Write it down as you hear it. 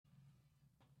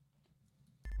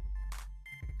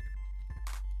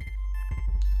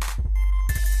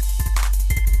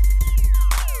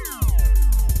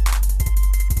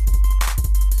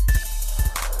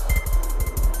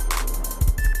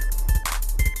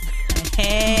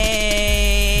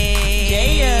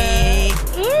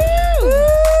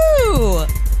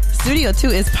radio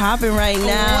too. It's popping right now.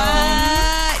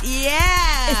 What?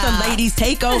 Yeah. It's a ladies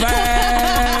takeover.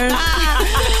 That's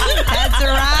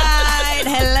right.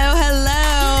 Hello.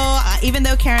 Even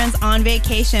though Karen's on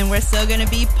vacation, we're still going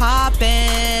to be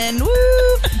popping.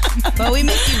 Woo. But we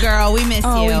miss you, girl. We miss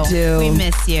you. We do. We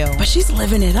miss you. But she's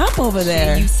living it up over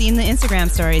there. You've seen the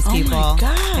Instagram stories, people. Oh my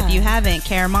God. If you haven't,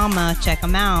 Karen Mama, check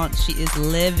them out. She is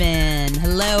living.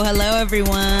 Hello,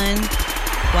 everyone.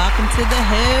 Welcome to the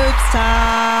Hoops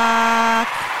Talk.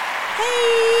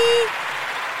 Hey.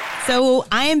 So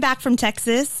I am back from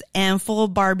Texas and full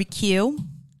barbecue.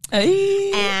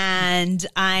 Hey. And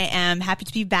I am happy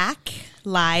to be back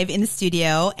live in the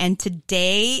studio. And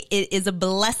today it is a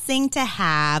blessing to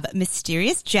have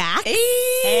Mysterious Jax.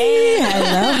 Hey.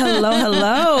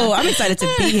 Hello. I'm excited to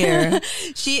be here.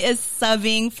 She is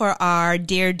subbing for our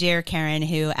dear Karen,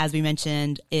 who, as we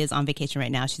mentioned, is on vacation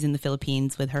right now. She's in the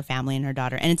Philippines with her family and her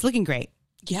daughter. And it's looking great.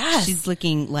 Yes. She's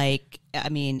looking like, I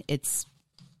mean, it's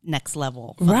next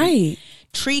level fun. Right.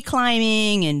 Tree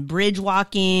climbing and bridge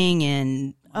walking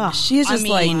and she's just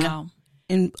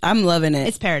and I'm loving it.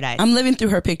 It's paradise. I'm living through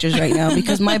her pictures right now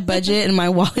because my budget and my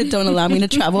wallet don't allow me to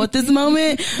travel at this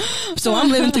moment. So I'm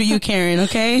living through you, Karen.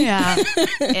 Okay. Yeah.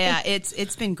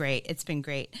 It's been great. It's been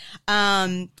great.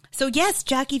 So yes,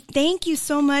 Jackie, thank you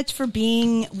so much for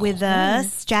being with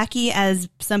us. Jackie, as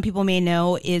some people may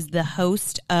know, is the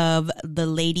host of the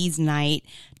Ladies Night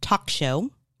talk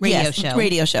show. Radio show.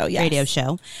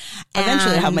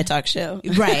 Eventually I'll have my talk show.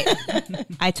 Right.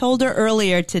 I told her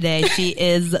earlier today she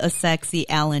is a sexy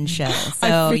Ellen show. So,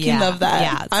 I freaking love that.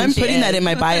 Yeah, so I'm putting that in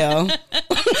my bio.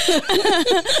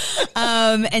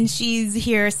 And she's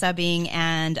here subbing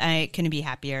and I couldn't be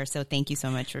happier. So thank you so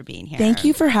much for being here. Thank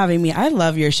you for having me. I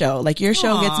love your show. Like your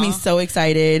show gets me so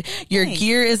excited. Your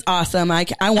gear is awesome. I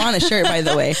want a shirt, by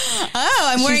the way.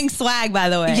 I'm wearing swag, by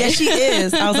the way. Yeah, she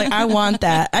is. I was like, I want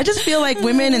that. I just feel like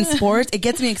women in sports, it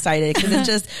gets me excited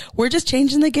because we're just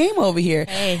changing the game over here.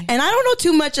 Hey. And I don't know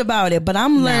too much about it, but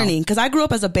I'm learning because I grew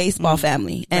up as a baseball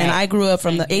family and I grew up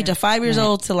from the age of 5 years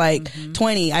old to like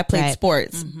 20. I played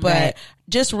sports, but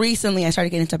just recently I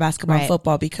started getting into basketball and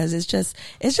football because it's just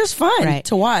fun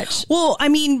to watch. Well, I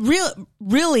mean,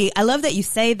 really, I love that you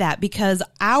say that because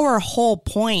our whole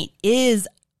point is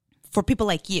for people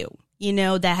like you, you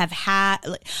know, that have had, I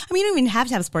mean, you don't even have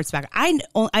to have a sports background.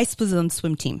 I was on the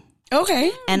swim team.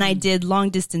 Okay. And I did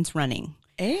long distance running.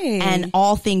 Hey. And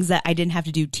all things that I didn't have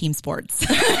to do team sports.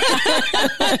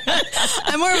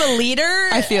 I'm more of a leader.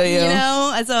 I feel you. You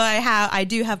know, so I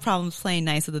do have problems playing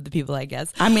nice with other people, I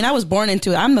guess. I mean, I was born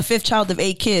into it. I'm the fifth child of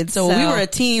 8 kids, so we were a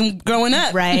team growing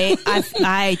up. Right.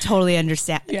 I totally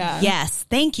understand. Yeah. Yes.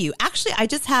 Thank you. Actually, I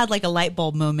just had like a light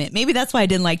bulb moment. Maybe that's why I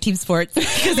didn't like team sports.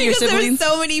 because there were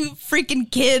so many freaking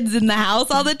kids in the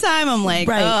house all the time. I'm like,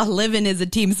 living is a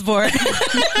team sport.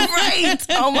 Right.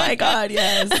 Oh my God.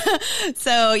 Yes.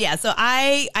 So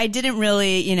I didn't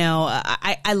really, you know,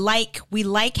 we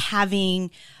like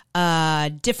having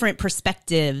different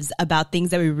perspectives about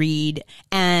things that we read.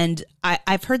 And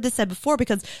I've heard this said before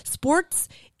because sports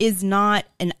is not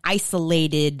an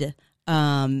isolated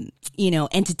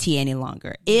entity any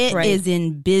longer. It is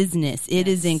in business. It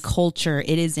is in culture.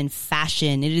 It is in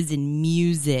fashion. It is in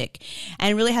music. And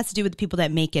it really has to do with the people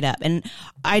that make it up. And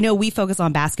I know we focus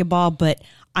on basketball, but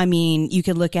I mean, you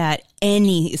could look at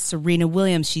any Serena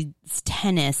Williams, she's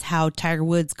tennis, how Tiger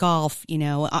Woods golf, you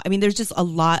know, I mean, there's just a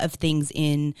lot of things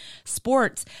in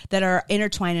sports that are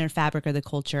intertwined in a fabric of the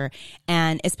culture.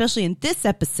 And especially in this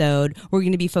episode, we're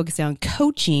going to be focusing on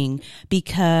coaching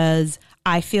because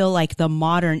I feel like the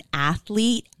modern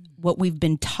athlete, what we've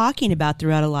been talking about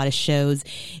throughout a lot of shows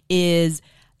is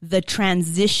the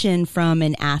transition from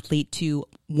an athlete to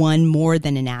one more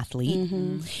than an athlete.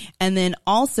 Mm-hmm. And then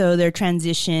also their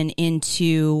transition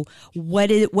into what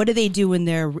do they do when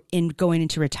they're going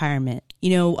into retirement?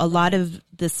 You know, a lot of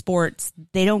the sports,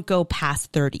 they don't go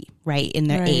past 30, right, in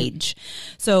their age.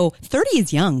 So 30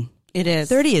 is young. It is.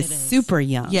 30 is super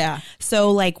young. Yeah.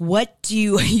 So like, what do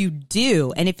you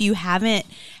do? And if you haven't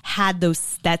had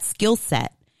that skill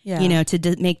set, you know,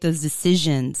 to make those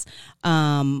decisions,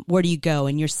 where do you go?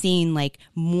 And you're seeing like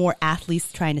more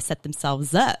athletes trying to set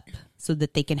themselves up so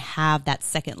that they can have that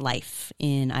second life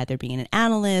in either being an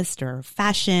analyst or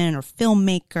fashion or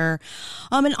filmmaker.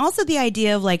 And also the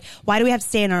idea of like, why do we have to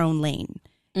stay in our own lane?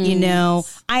 You know,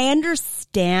 I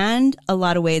understand a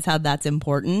lot of ways how that's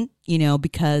important, you know,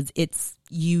 because it's,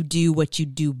 you do what you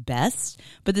do best.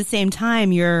 But at the same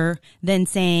time, you're then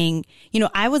saying, you know,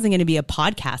 I wasn't going to be a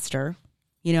podcaster.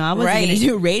 You know, I wasn't going to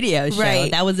do a radio show.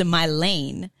 Right. That wasn't my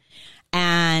lane.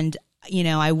 And, you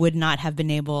know, I would not have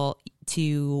been able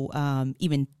to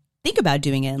even think about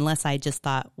doing it unless I just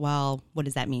thought, well, what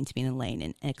does that mean to be in a lane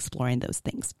and exploring those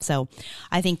things? So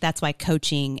I think that's why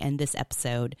coaching and this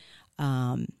episode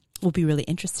will be really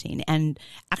interesting. And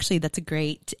actually, that's a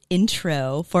great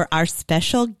intro for our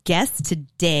special guest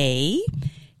today,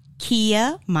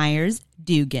 Kia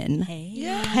Myers-Dugan. Hey.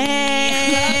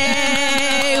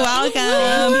 Hey,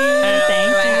 welcome.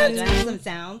 Thank you. Do I have some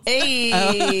sounds? Hey. Oh,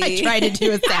 I tried to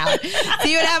do a sound.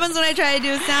 See what happens when I try to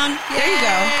do a sound? There you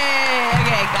go.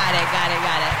 Okay, got it.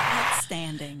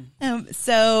 Outstanding.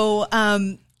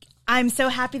 I'm so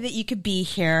happy that you could be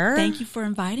here. Thank you for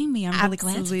inviting me. I'm really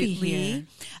glad to be here.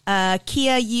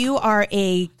 Kia, you are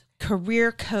a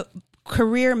career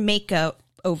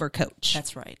makeover coach.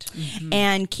 That's right. Mm-hmm.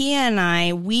 And Kia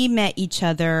and we met each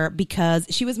other because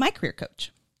she was my career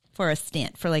coach for a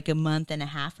stint for like a month and a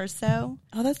half or so.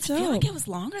 Oh, that's so. I feel like it was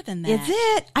longer than that. Is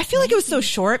it? I feel like it was so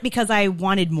short because I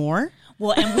wanted more.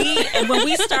 Well, and when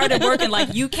we started working,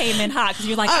 like you came in hot because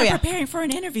you're like, I'm preparing for an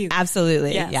interview.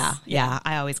 Absolutely. Yes. Yeah.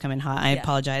 I always come in hot. I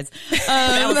apologize. It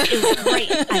was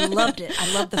great. I loved it.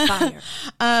 I loved the fire.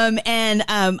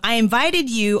 I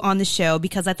invited you on the show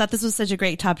because I thought this was such a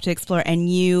great topic to explore. And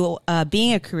you,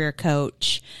 being a career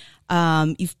coach,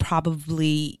 you've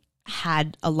probably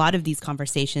had a lot of these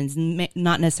conversations,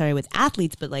 not necessarily with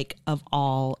athletes, but like of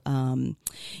all,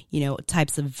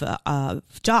 types of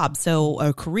jobs,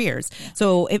 or careers. Yeah.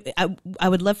 So I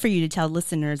would love for you to tell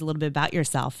listeners a little bit about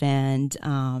yourself and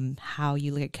how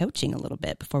you look at coaching a little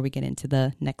bit before we get into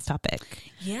the next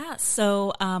topic. Yeah.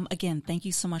 So again, thank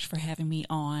you so much for having me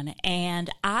on. And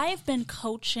I've been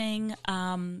coaching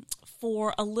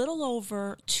for a little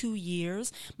over 2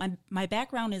 years. My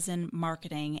background is in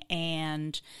marketing,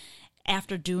 and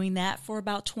after doing that for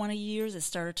about 20 years, it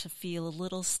started to feel a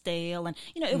little stale. And,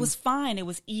 it was fine. It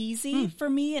was easy for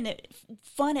me and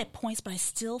fun at points, but I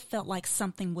still felt like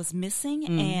something was missing.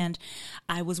 And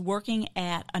I was working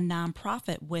at a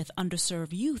nonprofit with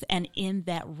underserved youth. And in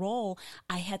that role,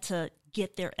 I had to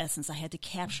get their essence. I had to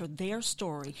capture their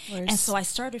story. And so I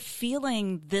started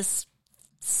feeling this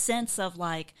sense of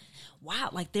like, wow,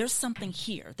 like there's something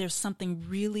here. There's something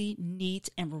really neat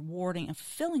and rewarding and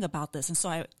fulfilling about this. And so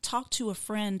I talked to a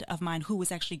friend of mine who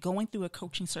was actually going through a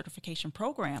coaching certification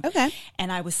program. Okay.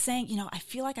 And I was saying, I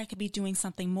feel like I could be doing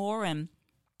something more. And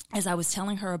as I was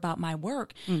telling her about my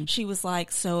work, she was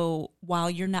like, so while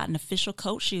you're not an official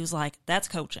coach, she was like, that's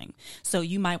coaching. So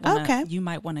you might want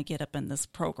to get up in this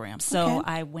program. So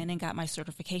I went and got my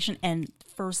certification, and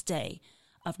first day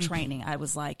of training, I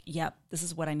was like, yep, this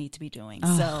is what I need to be doing.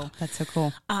 Oh, so that's so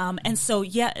cool. And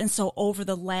so over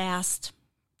the last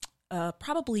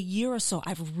probably year or so,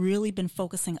 I've really been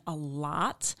focusing a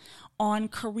lot on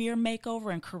career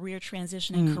makeover and career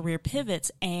transition and career pivots,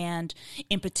 and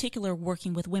in particular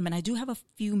working with women. I do have a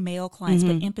few male clients,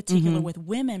 but in particular with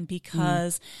women,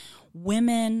 because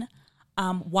women,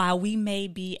 while we may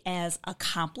be as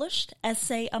accomplished as,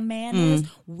 say, a man is,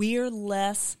 we're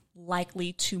less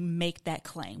likely to make that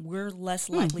claim. We're less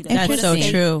likely to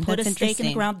put a stake in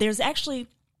the ground. There's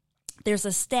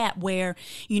a stat where,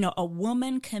 a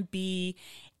woman can be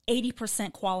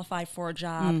 80% qualified for a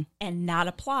job and not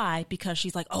apply because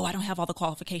she's like, oh, I don't have all the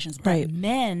qualifications. But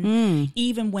men,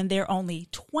 even when they're only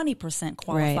 20%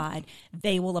 qualified,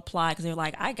 they will apply because they're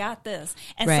like, I got this.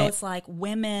 And so it's like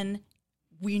women,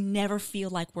 we never feel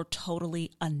like we're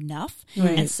totally enough.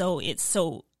 And so it's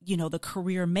the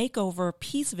career makeover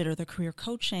piece of it, or the career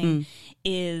coaching,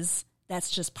 that's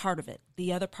just part of it.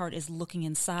 The other part is looking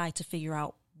inside to figure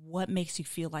out what makes you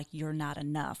feel like you're not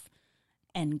enough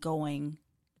and going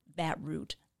that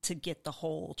route to get the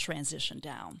whole transition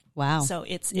down. Wow. So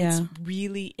it's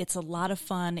really a lot of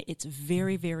fun. It's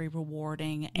very, very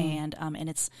rewarding, and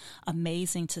it's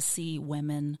amazing to see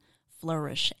women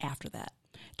flourish after that.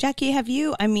 Jackie,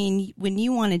 when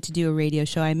you wanted to do a radio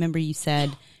show, I remember you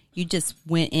said you just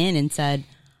went in and said,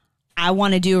 I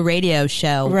want to do a radio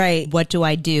show. Right. What do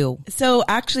I do? So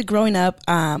actually growing up,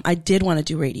 I did want to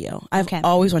do radio. I've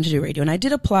always wanted to do radio, and I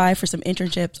did apply for some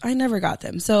internships. I never got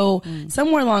them. So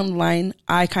somewhere along the line,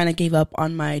 I kind of gave up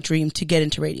on my dream to get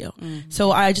into radio.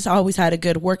 So I just always had a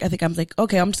good work ethic. I was like,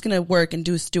 okay, I'm just going to work and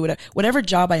do whatever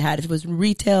job I had. If it was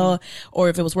retail or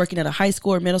if it was working at a high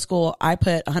school or middle school, I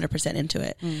put 100% into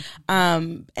it.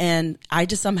 And I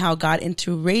just somehow got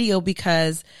into radio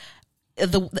because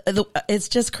it's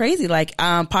just crazy. Like,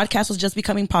 podcast was just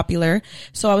becoming popular.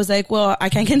 So I was like, well, I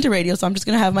can't get into radio, so I'm just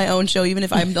going to have my own show, even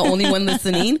if I'm the only one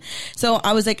listening. So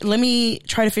I was like, let me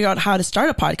try to figure out how to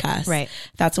start a podcast. Right.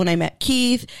 That's when I met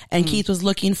Keith, and Keith was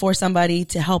looking for somebody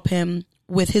to help him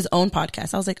with his own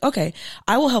podcast. I was like, okay,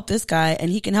 I will help this guy,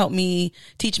 and he can help me,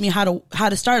 teach me how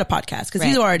to start a podcast, because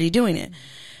he's already doing it.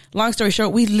 long story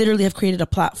short, we literally have created a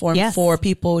platform for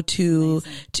people to,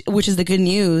 which is the good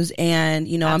news. And,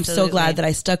 you know, Absolutely. I'm so glad that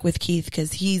I stuck with Keith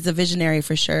because he's a visionary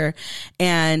for sure.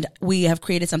 And we have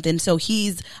created something. So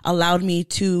he's allowed me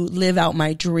to live out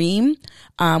my dream,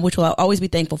 which will always be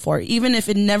thankful for. Even if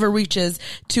it never reaches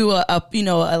to a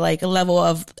level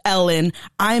of Ellen,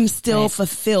 I'm still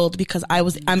fulfilled because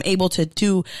I'm able to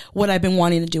do what I've been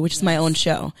wanting to do, which is my own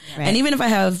show. Right. And even if I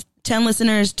have 10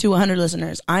 listeners to 100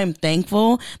 listeners, I'm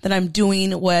thankful that I'm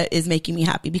doing what is making me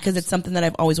happy because it's something that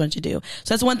I've always wanted to do.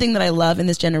 So that's one thing that I love in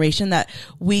this generation, that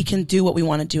we can do what we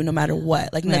want to do no matter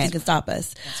what. Like nothing can stop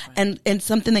us. Right. And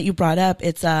something that you brought up,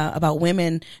 it's about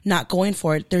women not going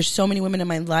for it. There's so many women in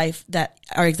my life that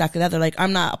are exactly that. They're like,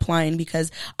 I'm not applying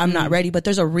because I'm not ready, but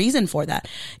there's a reason for that.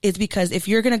 It's because if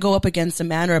you're going to go up against a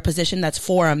man or a position that's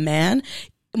for a man,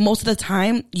 most of the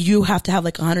time you have to have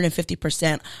like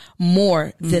 150%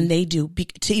 more than they do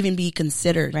to even be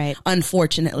considered. Right.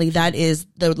 Unfortunately, that is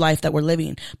the life that we're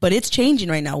living, but it's changing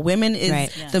right now. Women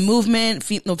is the movement.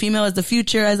 Female is the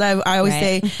future, as I always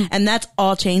say. And that's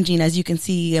all changing, as you can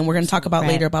see. And we're going to talk about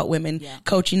later about women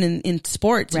coaching in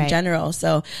sports in general.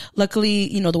 So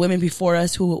luckily, you know, the women before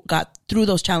us who got through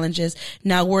those challenges,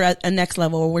 now we're at a next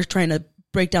level where we're trying to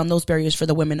break down those barriers for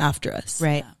the women after us.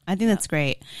 Right. I think that's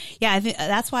great. Yeah. I think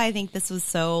that's why I think this was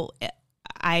so,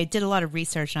 I did a lot of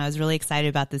research and I was really excited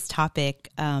about this topic,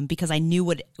 because I knew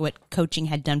what coaching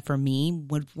had done for me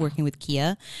when working with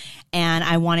Kia. And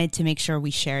I wanted to make sure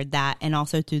we shared that, and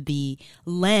also through the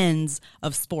lens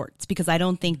of sports, because I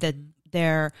don't think that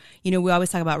we always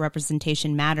talk about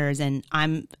representation matters, and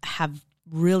have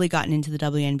really gotten into the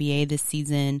WNBA this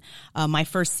season, my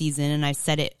first season. And I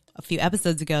said it a few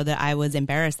episodes ago that I was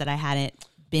embarrassed that I hadn't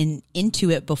been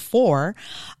into it before.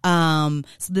 So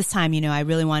this time, you know, I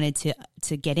really wanted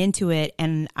to get into it,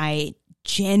 and I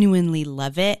genuinely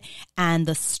love it. And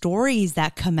the stories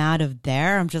that come out of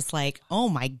there, I'm just like, oh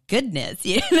my goodness,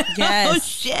 you know? Yes. Oh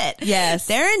shit. Yes.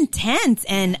 They're intense.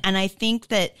 And I think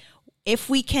that if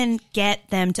we can get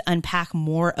them to unpack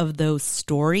more of those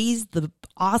stories, the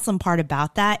awesome part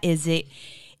about that is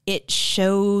it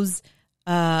shows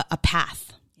a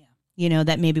path, you know,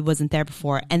 that maybe wasn't there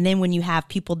before. And then when you have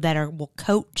people that will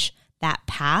coach that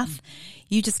path,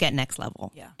 you just get next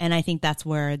level. Yeah. And I think that's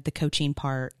where the coaching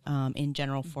part, in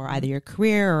general, for either your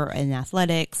career or in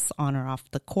athletics, on or off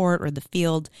the court or the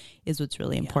field, is what's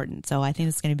really important. So I think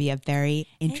it's going to be a very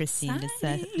interesting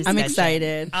discussion. I'm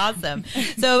excited. Awesome.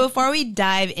 So before we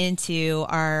dive into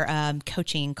our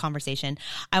coaching conversation,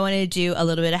 I want to do a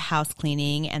little bit of house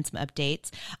cleaning and some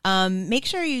updates. Make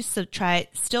sure you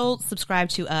still subscribe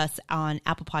to us on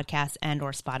Apple Podcasts and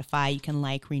or Spotify. You can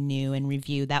like, renew, and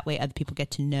review. That way other people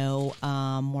get to know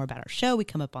more about our show. We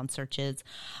come up on searches.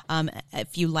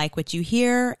 If you like what you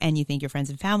hear and you think your friends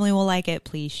and family will like it,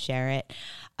 please share it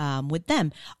with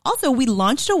them. Also, we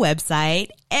launched a website.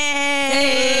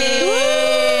 Hey!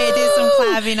 Do some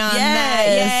clapping on that.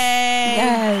 Yay!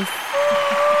 Yes.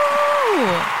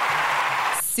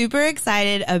 Super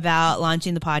excited about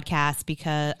launching the podcast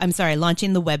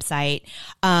launching the website,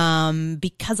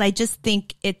 because I just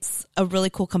think it's a really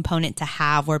cool component to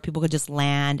have where people could just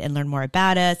land and learn more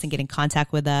about us and get in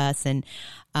contact with us. And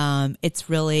it's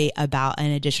really about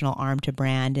an additional arm to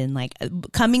brand, and like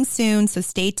coming soon. So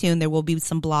stay tuned. There will be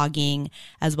some blogging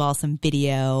as well as some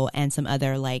video and some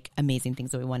other like amazing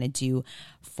things that we want to do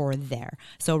for there.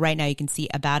 So right now you can see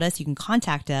about us, you can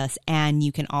contact us, and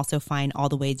you can also find all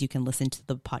the ways you can listen to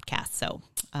the podcast. So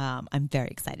I'm very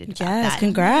excited about that. Yes,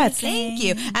 congrats. Thank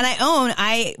you. And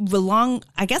I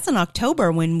guess in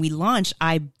October when we launched,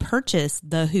 I purchased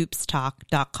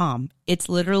thehoopstalk.com. It's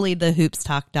literally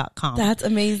thehoopstalk.com. That's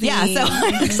amazing. Yeah, so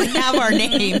I actually have our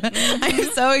name.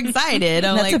 I'm so excited.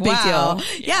 I'm That's like, a big wow. deal.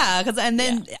 Yeah, and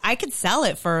then I could sell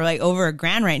it for like over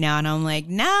 $1,000 right now, and I'm like,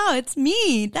 no, it's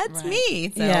me. That's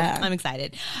me. So I'm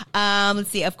excited. Let's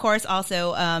see. Of course,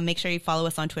 also make sure you follow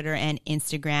us on Twitter and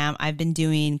Instagram. I've been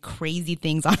doing crazy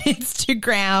things on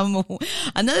Instagram.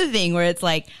 Another thing where it's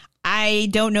like, I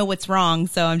don't know what's wrong,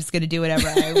 so I'm just going to do whatever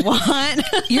I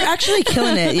want. You're actually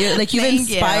killing it. You've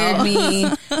inspired me.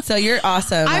 So you're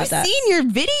awesome. I've seen your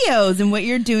videos and what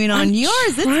you're doing on yours.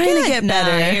 It's trying good. to get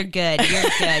better. No, you're good. You're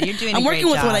good. You're doing. I'm working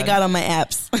with what I got on my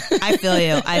apps. I feel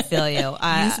you.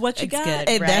 Use what you got.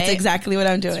 Good, right? That's exactly what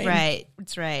I'm doing.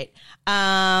 That's right.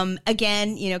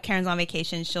 Again, you know, Karen's on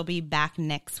vacation. She'll be back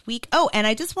next week. Oh, and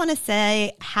I just want to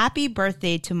say happy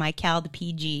birthday to Michael, the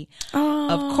PG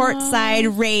of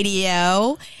Courtside Radio.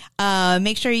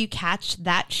 Make sure you catch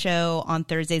that show on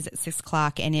Thursdays at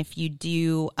 6:00. And if you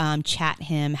do chat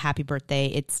him, happy birthday.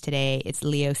 It's today. It's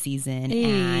Leo season.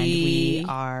 And we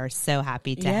are so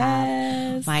happy to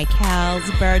have Michael's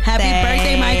birthday. Happy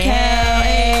birthday, Michael.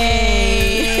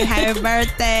 Hey. Happy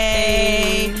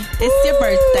birthday. It's your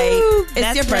birthday. It's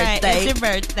That's your birthday. Right. It's your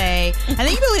birthday. I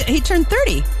think he turned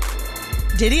 30.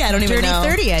 Did he? I don't even know.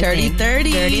 30, I Dirty think.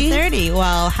 30. Dirty 30.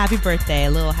 Well, happy birthday.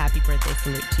 A little happy birthday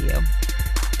salute to you.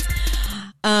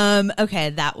 Okay,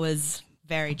 that was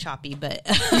very choppy, but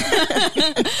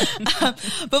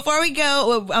before we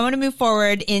go, I want to move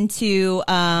forward into,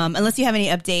 unless you have any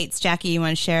updates, Jackie, you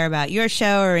want to share about your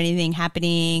show or anything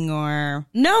happening or?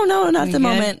 No, not at the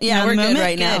moment. Yeah, we're good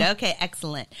right now. Okay,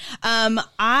 excellent.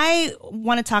 I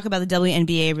want to talk about the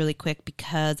WNBA really quick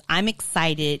because I'm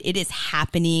excited. It is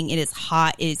happening. It is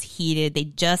hot. It is heated. They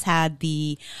just had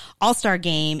the All-Star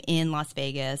game in Las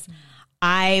Vegas.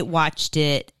 I watched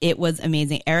it. It was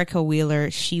amazing. Erica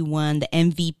Wheeler, she won the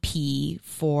MVP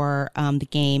for the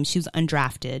game. She was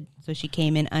undrafted. So she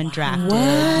came in undrafted.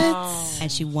 What?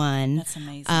 And she won. That's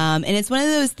amazing. And it's one of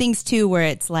those things, too, where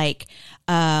it's like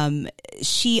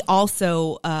she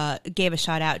also gave a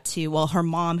shout out to, well, her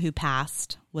mom who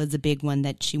passed was a big one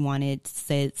that she wanted to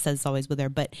say, says always with her.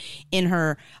 But in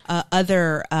her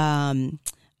other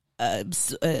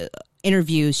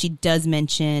interview, she does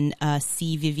mention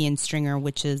C. Vivian Stringer,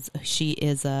 which is she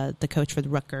is the coach for the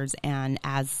Rutgers, and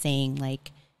as saying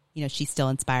like, you know, she still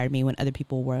inspired me when other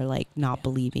people were like not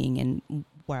believing in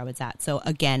where I was at. So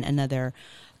again, another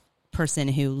person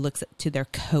who looks to their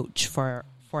coach for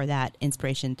that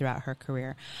inspiration throughout her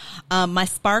career. My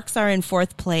Sparks are in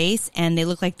 4th place, and they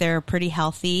look like they're pretty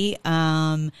healthy.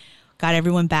 Got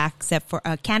everyone back except for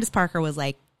Candace Parker was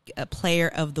like a player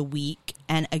of the week.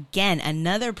 And again,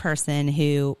 another person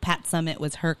who Pat Summitt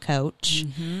was her coach,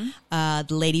 the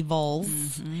Lady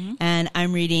Vols. And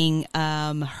I'm reading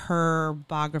her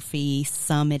biography,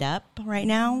 Sum It Up, right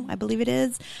now, I believe it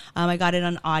is. I got it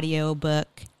on audio book,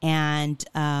 and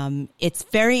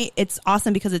it's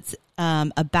awesome because it's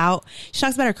about, she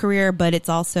talks about her career, but it's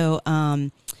also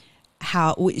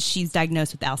how she's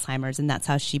diagnosed with Alzheimer's, and that's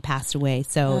how she passed away.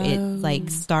 So it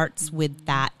like starts with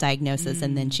that diagnosis,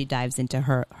 and then she dives into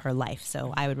her life.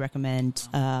 So I would recommend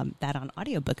that on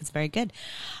audiobook. It's very good.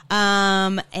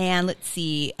 And let's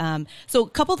see. So a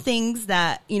couple things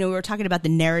that, you know, we were talking about the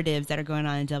narratives that are going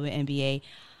on in WNBA.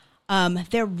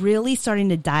 They're really starting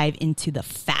to dive into the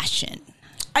fashion.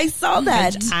 I saw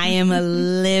that. I am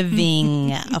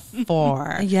living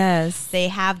for. Yes. They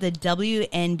have the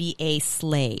WNBA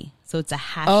Slay. So it's a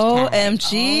hashtag.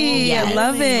 OMG. Yes. I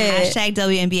love it. Hashtag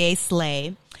WNBA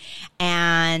Slay.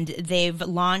 And they've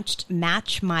launched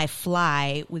Match My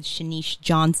Fly with Shanice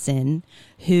Johnson,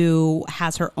 who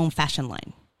has her own fashion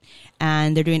line.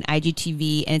 And they're doing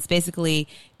IGTV. And it's basically,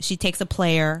 she takes a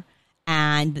player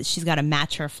and she's got to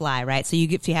match her fly, right? So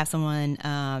if you have someone,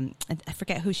 I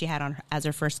forget who she had on as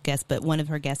her first guest, but one of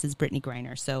her guests is Brittany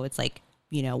Griner. So it's like,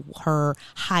 you know, her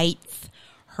height,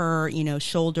 her, you know,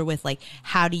 shoulder width, like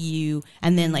how do you,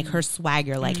 and then like her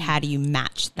swagger, like how do you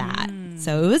match that?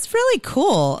 So it was really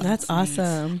cool. That's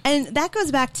awesome. And that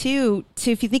goes back to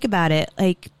if you think about it,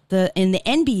 like in the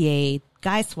NBA,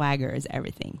 guy swagger is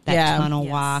everything. That tunnel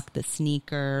walk, the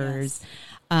sneakers.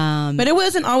 Yes. But it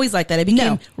wasn't always like that. It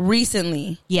became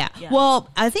recently. Yeah. Well,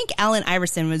 I think Allen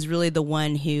Iverson was really the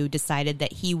one who decided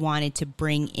that he wanted to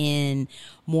bring in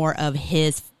more of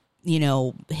his, you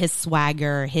know, his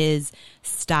swagger, his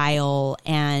style,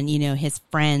 and, you know, his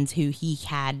friends who he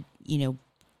had, you know,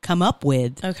 come up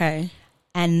with. Okay.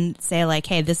 And say like,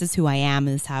 hey, this is who I am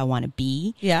and this is how I want to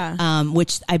be. Yeah.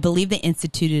 Which I believe they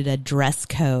instituted a dress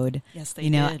code. Yes, they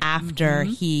did. After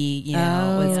he, you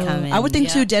know, was coming. I would think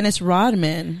too, Dennis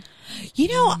Rodman. You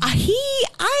know,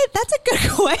 that's a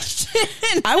good question.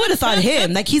 I would have thought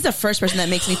him. Like, he's the first person that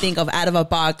makes me think of out of a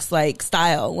box like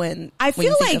style. I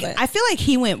feel like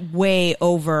he went way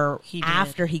over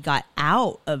after he got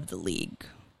out of the league.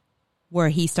 Where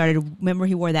he started, remember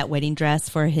he wore that wedding dress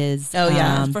for his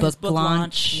book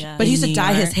launch. Yeah. But he used to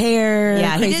dye his hair.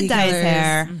 Yeah, he did dye his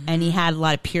hair, and he had a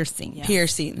lot of piercings. Yeah.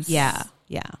 Piercings. Yeah.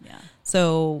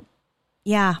 So,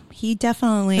 yeah, he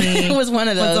definitely was one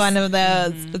of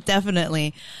those. But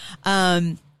definitely.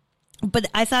 But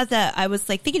I thought that I was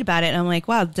like thinking about it, and I'm like,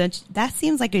 wow, that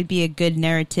seems like it'd be a good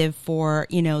narrative for,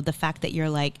 you know, the fact that you're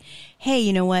like, hey,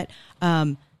 you know what,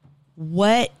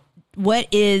 what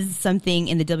is something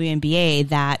in the WNBA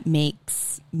that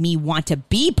makes me want to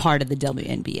be part of the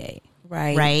WNBA?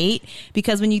 Right.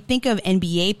 Because when you think of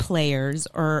NBA players,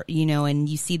 or, you know, and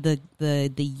you see the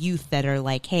youth that are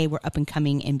like, hey, we're up and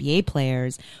coming NBA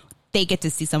players, they get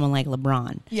to see someone like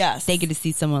LeBron. Yes. They get to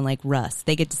see someone like Russ.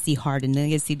 They get to see Harden. They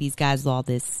get to see these guys with all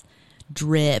this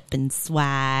drip and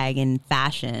swag and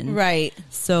fashion. Right.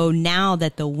 So now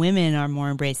that the women are more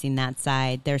embracing that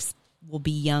side, there will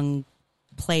be young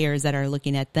players that are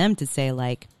looking at them to say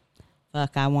like,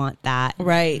 fuck, I want that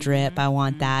drip. I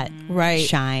want that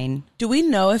shine. Do we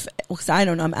know if, because I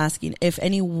don't know, I'm asking, if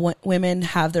any women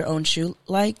have their own shoe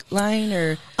like line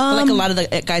or like a lot of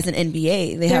the guys in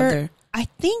NBA, they have their... I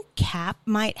think Cap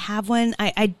might have one.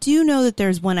 I do know that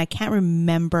there's one. I can't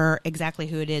remember exactly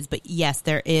who it is, but yes,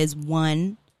 there is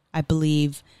one. I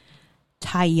believe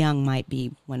Ty Young might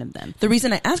be one of them. The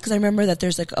reason I asked, because I remember that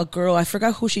there's like a girl, I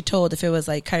forgot who she told, if it was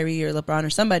like Kyrie or LeBron or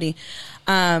somebody,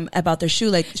 about their shoe.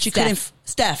 Like she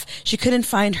couldn't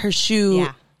find her shoe.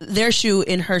 Yeah. Their shoe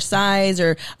in her size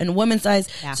or in woman's size.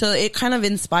 Yeah. So it kind of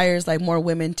inspires like more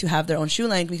women to have their own shoe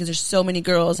line, because there's so many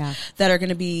girls that are going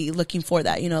to be looking for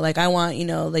that, like I want,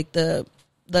 like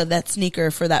that sneaker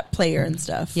for that player and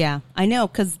stuff. Yeah, I know,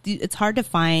 because it's hard to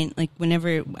find, like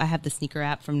whenever I have the sneaker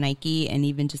app from Nike, and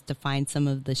even just to find some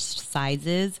of the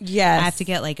sizes, yes, I have to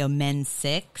get like a men's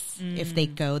 6 if they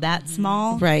go that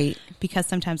small. Right. Because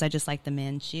sometimes I just like the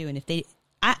men's shoe. And if they,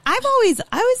 I always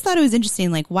thought it was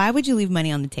interesting. Like, why would you leave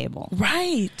money on the table?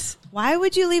 Right. Why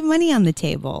would you leave money on the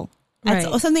table? That's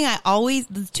something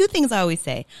the two things I always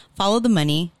say: follow the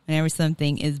money whenever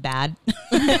something is bad.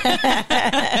 Good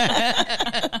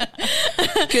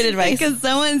advice. Because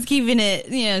someone's keeping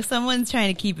it, someone's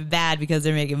trying to keep it bad because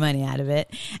they're making money out of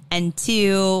it. And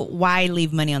two, why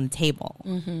leave money on the table?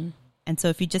 Mm-hmm. And so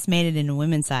if you just made it in a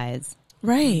women's size,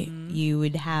 right, you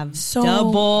would have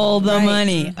double the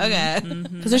money. Okay.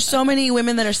 Because there's so many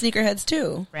women that are sneakerheads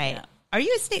too. Right. Yeah. Are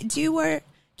you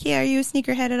Kia, are you a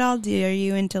sneakerhead at all? Are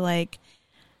you into like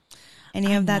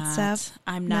any of that stuff?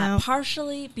 I'm not. No.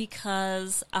 Partially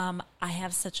because I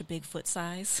have such a big foot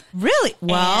size. Really?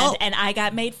 Well, and I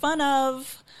got made fun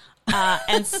of.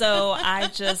 And so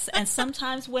and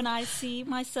sometimes when I see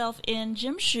myself in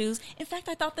gym shoes, in fact,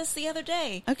 I thought this the other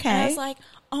day. Okay. And I was like,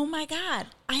 oh my God,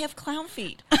 I have clown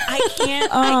feet. I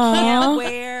can't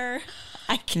wear.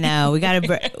 No, we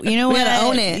gotta. You know what? We gotta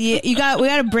own it. We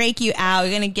gotta break you out.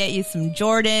 We're gonna get you some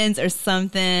Jordans or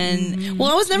something. Mm-hmm. Well,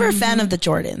 I was never a fan of the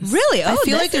Jordans. Really? I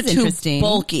feel like they're too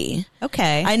bulky.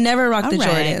 Okay. I never rocked the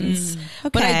Jordans. Okay.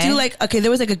 But I do like. Okay,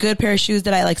 there was like a good pair of shoes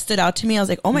that I like stood out to me. I was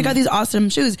like, oh my God, these awesome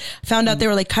shoes. Found out they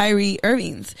were like Kyrie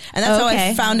Irving's, and that's how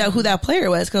I found out who that player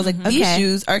was. Because I was like, these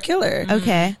shoes are killer.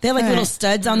 Okay. They had like little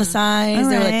studs on the sides.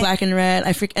 They were like black and red.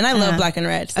 And I love black and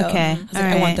red. So I was like,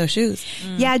 I want those shoes.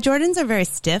 Yeah, Jordans are very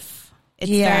stiff.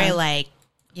 It's very like,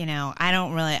 I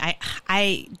don't really,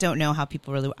 I don't know how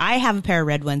people really, I have a pair of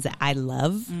red ones that I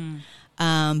love.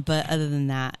 But other than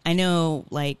that, I know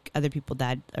like other people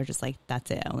that are just like, that's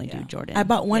it. I only do Jordan. I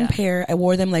bought one pair. I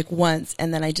wore them like once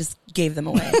and then I just gave them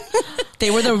away.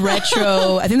 They were the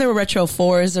retro, I think they were retro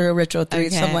 4s or retro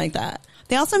 3s, something like that.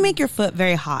 They also make your foot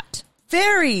very hot.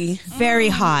 Very, very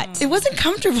hot. It wasn't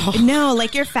comfortable. No,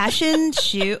 like your fashion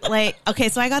shoe. Like, okay,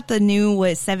 so I got the new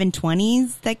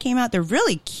 720s that came out. They're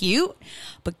really cute,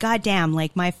 but goddamn,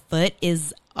 like my foot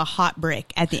is a hot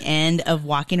brick at the end of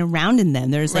walking around in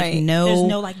them. There's like there's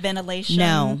no like ventilation.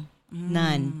 No,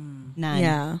 none.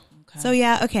 Yeah. So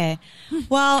okay.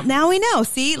 Well, now we know.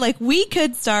 See, like we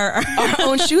could start our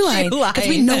own shoe line because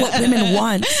we know what women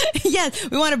want. Yes,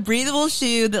 we want a breathable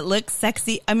shoe that looks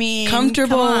sexy. I mean,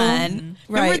 comfortable. Come on.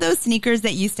 Remember those sneakers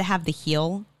that used to have the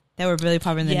heel that were really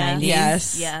popular in the 90s?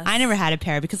 Yes. I never had a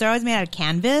pair because they're always made out of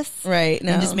canvas. Right.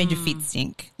 No. And just made your feet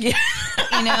stink. Yeah.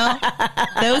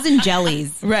 Those and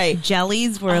jellies. Right.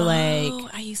 Jellies were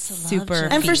I used to love super.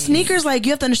 jellies. And for sneakers, like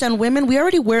you have to understand, women, we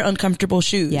already wear uncomfortable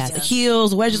shoes. Yes.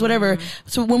 Heels, wedges, whatever.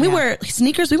 So when we wear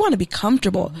sneakers, we want to be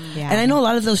comfortable. Yeah. And I know a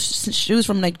lot of those shoes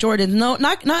from like Jordan. No,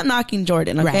 not knocking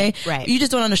Jordan. Okay. Right. You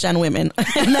just don't understand women.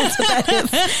 And that's what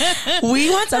that is. We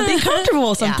want something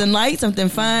comfortable, something light, something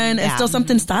fun, and still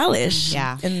something stylish.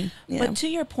 Yeah. And but to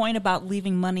your point about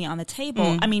leaving money on the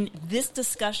table, I mean, this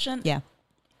discussion,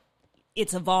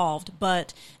 it's evolved,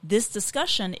 but this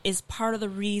discussion is part of the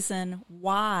reason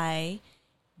why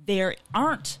there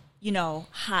aren't,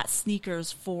 hot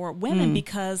sneakers for women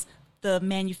because the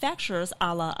manufacturers,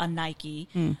 a la a Nike,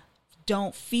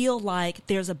 don't feel like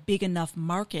there's a big enough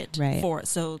market for it.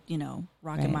 So,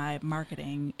 rocking my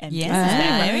marketing and business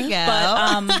there we go.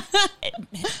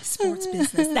 But sports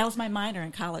business. That was my minor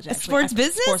in college, actually. Sports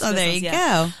business? Sports there business, you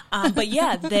go. But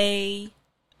they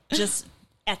just,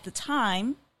 at the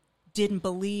time, didn't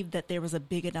believe that there was a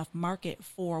big enough market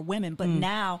for women. But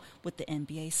now with the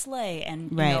NBA Slay and,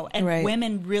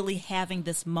 women really having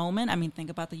this moment, I mean, think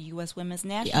about the U.S. women's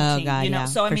national team. God,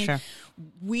 So, I mean, sure.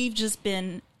 we've just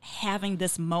been having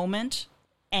this moment.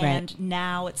 And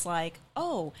now it's like,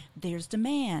 oh, there's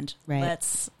demand. Right.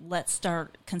 Let's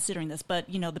start considering this. But,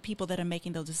 the people that are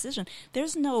making those decisions,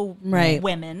 there's no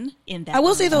women in that. I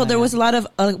will say, though, there was a lot of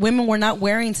women were not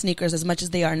wearing sneakers as much as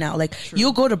they are now. Like,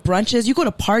 you'll go to brunches, you go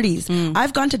to parties.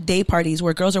 I've gone to day parties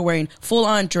where girls are wearing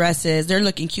full-on dresses. They're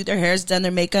looking cute. Their hair's done,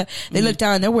 their makeup. They look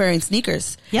down and they're wearing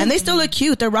sneakers. Yeah. And they still look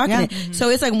cute. They're rocking it. So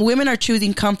it's like women are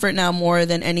choosing comfort now more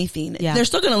than anything. Yeah. They're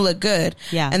still going to look good.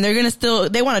 Yeah. And they're going to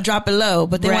they want to drop it low,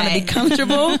 but they want to be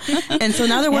comfortable. And so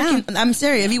now they're working. I'm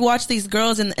serious. If you watch these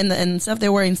girls and stuff,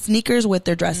 they're wearing sneakers with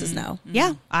their dresses now.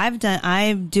 Yeah,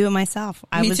 I do it myself.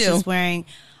 I was just wearing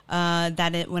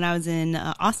when I was in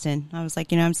Austin. I was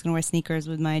like, I'm just gonna wear sneakers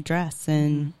with my dress,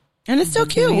 and it's still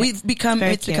cute. It's become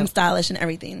stylish and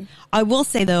everything. I will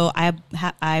say though,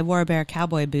 I wore a pair of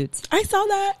cowboy boots. I saw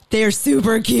that. They're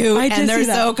super cute and they're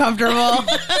so comfortable.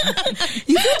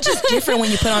 You feel just different when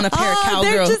you put on a pair of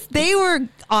cowgirl. They were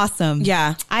awesome.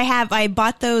 Yeah. I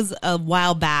bought those a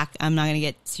while back. I'm not going to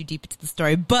get too deep into the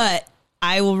story, but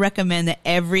I will recommend that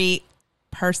every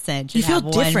person should have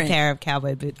one pair of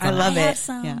cowboy boots. I love it. They're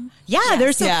so.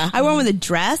 Yeah. I wore them with a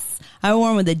dress. I wore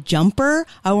them with a jumper.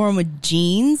 I wore them with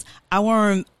jeans. I wore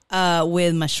them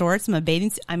with my shorts, my bathing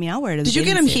suit. I mean, I'll wear it. Did you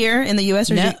get them here in the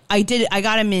U.S.? Or no, I did. I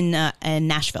got them in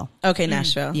Nashville. Okay,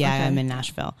 Nashville. Yeah, okay. I'm in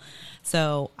Nashville.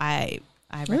 So I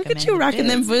look at you rocking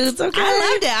them boots. Okay,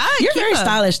 I loved it. You're very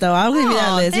stylish, though. I'll give you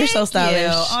that, Liz. You're so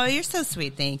stylish. Oh, you're so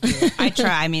sweet. Thank you. I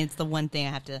try. I mean, it's the one thing I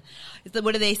have to.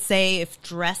 What do they say? If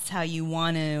dress how you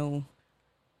want to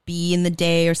be in the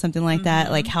day or something like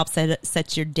that, like help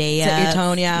set your day set up. Your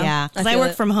tone. Yeah. Because I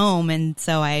work from home, and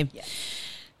so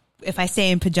if I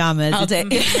stay in pajamas, I'll take.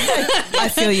 I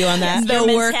feel you on that. Your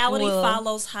mentality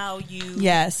follows how you.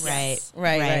 Yes. Right.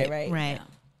 Yeah.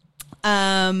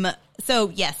 So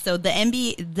the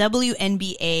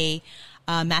WNBA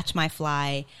Match My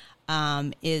Fly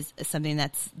is something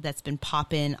that's been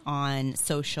popping on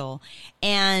social.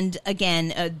 And again,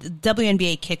 the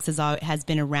WNBA Kicks has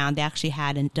been around. They actually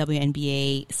had a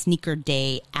WNBA sneaker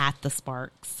day at the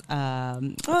Sparks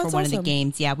for one of the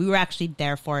games. Yeah, we were actually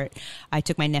there for it. I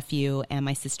took my nephew and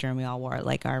my sister, and we all wore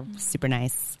like our super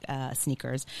nice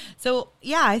sneakers. So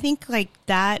yeah, I think like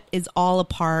that is all a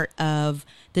part of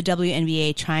the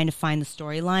WNBA trying to find the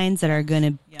storylines that are going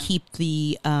to keep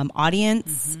the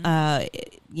audience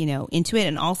into it,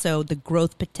 and also the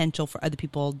growth potential for other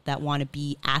people that want to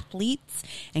be athletes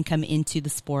and come into the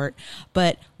sport.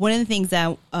 But one of the things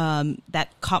that that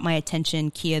caught my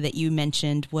attention, Kia, that you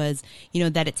mentioned was,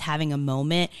 that it's having a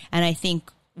moment. And I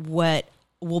think what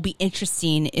will be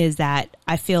interesting is that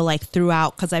I feel like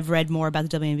throughout, because I've read more about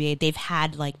the WNBA, they've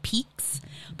had like peaks,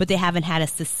 but they haven't had a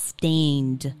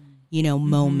sustained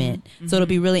moment. So it'll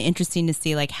be really interesting to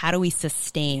see, like, how do we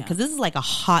sustain? Because this is like a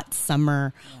hot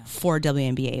summer for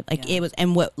WNBA. Like it was,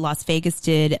 and what Las Vegas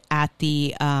did at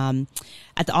the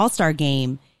All-Star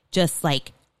game, just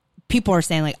like people are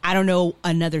saying, like, I don't know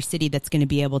another city that's going to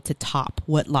be able to top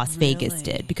what Las Vegas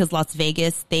did, because Las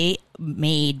Vegas, they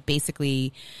made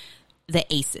basically the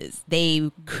aces.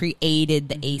 They created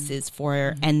the aces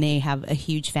for, and they have a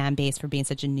huge fan base for being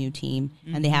such a new team,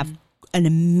 and they have an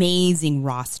amazing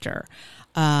roster.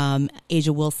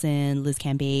 Asia Wilson, Liz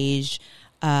Cambage,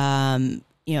 I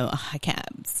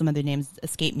can't, some other names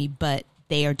escape me, but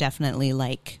they are definitely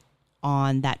like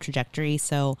on that trajectory.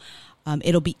 So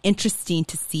it'll be interesting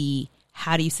to see,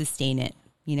 how do you sustain it?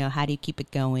 How do you keep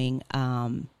it going?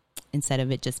 Instead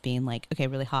of it just being like, okay,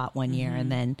 really hot one year,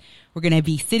 and then we're going to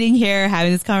be sitting here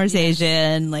having this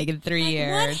conversation like in 3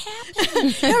 years. What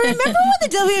happened? Now, remember when the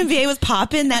WNBA was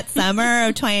popping that summer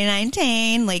of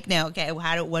 2019? Like, no, okay,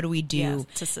 what do we do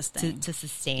to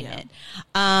sustain it?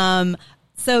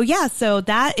 So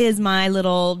that is my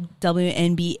little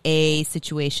WNBA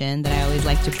situation that I always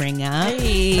like to bring up.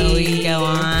 Hey. So we can go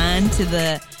on to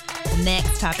the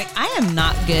next topic. I am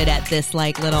not good at this,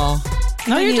 like, little...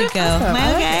 No, you're doing go. Am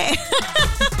I okay?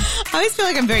 I always feel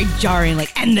like I'm very jarring,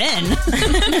 like, and then.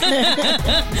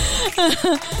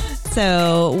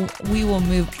 So we will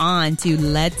move on to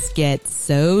Let's Get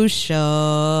Social.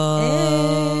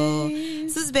 Hey.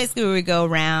 This is basically where we go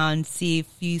around, see if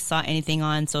you saw anything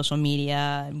on social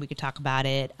media, and we could talk about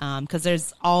it. Because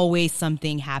there's always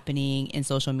something happening in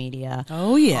social media.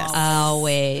 Oh, yes.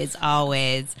 Always.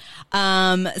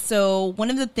 So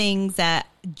one of the things that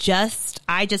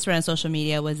I just read on social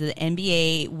media was that the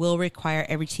NBA will require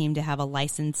every team to have a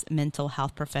licensed mental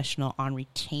health professional on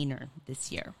retainer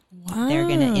this year. Wow. They're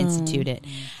going to institute it.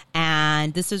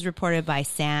 And this was reported by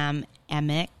Sam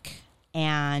Amick,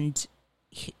 and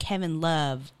Kevin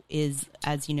Love is,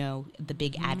 as you know, the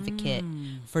big advocate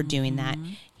for doing that.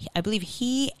 I believe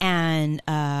he and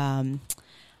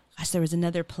there was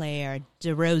another player,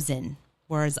 DeRozan,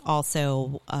 was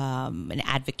also an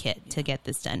advocate to get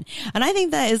this done. And I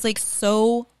think that is like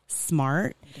so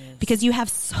smart because you have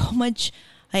so much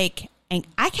like, and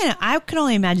I can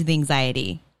only imagine the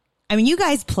anxiety. I mean, you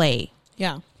guys play.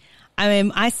 Yeah. I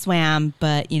mean, I swam,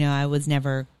 but I was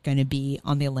never going to be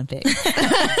on the Olympics.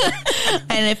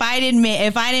 And if I didn't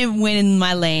win in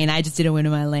my lane, I just didn't win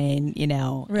in my lane,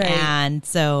 Right. And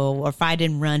so, or if I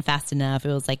didn't run fast enough, it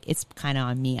was like, it's kind of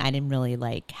on me. I didn't really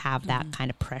like have that kind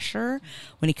of pressure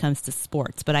when it comes to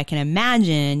sports, but I can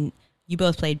imagine you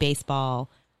both played baseball.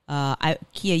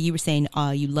 Kia, you were saying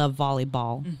you love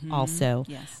volleyball also.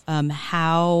 Yes.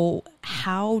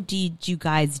 How did you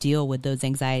guys deal with those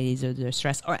anxieties or the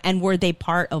stress, and were they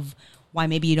part of why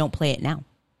maybe you don't play it now?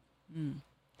 Do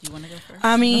you want to go first?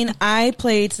 I mean, I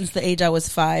played since the age I was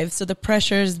 5, so the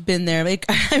pressure's been there. Like,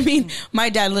 I mean, my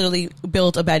dad literally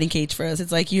built a batting cage for us.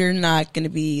 It's like, you're not going to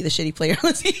be the shitty player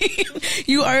on the team.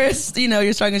 You are,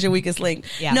 you're strong as your weakest link.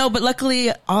 Yeah. No, but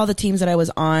luckily, all the teams that I was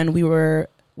on, we were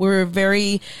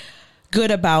very good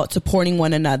about supporting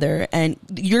one another, and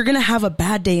you're going to have a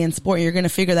bad day in sport. You're going to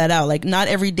figure that out. Like, not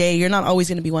every day, you're not always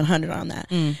going to be 100 on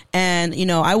that. And,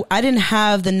 I didn't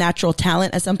have the natural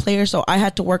talent as some players, so I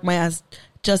had to work my ass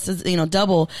just as,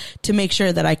 double to make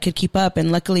sure that I could keep up.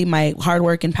 And luckily my hard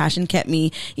work and passion kept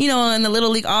me, in the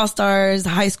Little League All-Stars,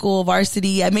 high school,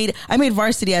 varsity. I made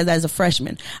varsity as a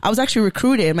freshman. I was actually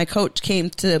recruited. My coach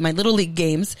came to my Little League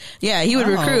games. Yeah, he would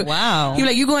recruit. Wow. He was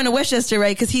like, "You going to Westchester,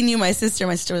 right?" Because he knew my sister.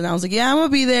 And I was like, "Yeah, I'm going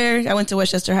to be there." I went to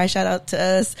Westchester High. Shout out to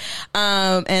us.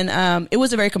 And it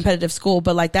was a very competitive school,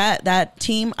 but like that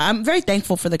team, I'm very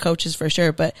thankful for the coaches for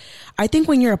sure. But I think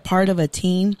when you're a part of a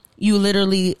team, you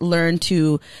literally learn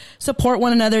to support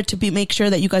one another, to make sure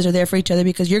that you guys are there for each other,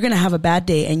 because you're going to have a bad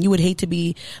day, and you would hate to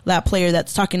be that player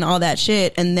that's talking all that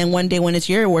shit. And then one day when it's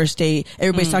your worst day,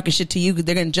 everybody's talking shit to you.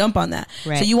 They're going to jump on that.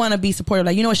 Right. So you want to be supportive.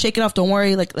 Like, shake it off. Don't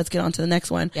worry. Like, let's get on to the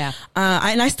next one. Yeah.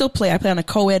 And I still play. I play on a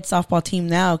co-ed softball team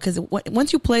now, because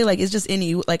once you play, like, it's just in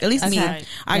you. Like, at least me, right.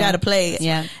 I got to play.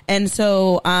 Yeah. And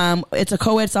so, it's a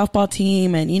co-ed softball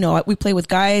team, and, we play with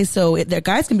guys. So their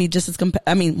guys can be just as,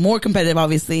 more competitive,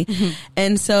 obviously.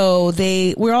 And so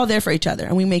we're all there for each other,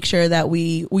 and we make sure that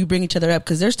we bring each other up,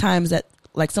 because there's times that,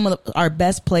 like, some of our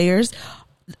best players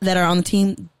that are on the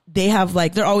team, they have,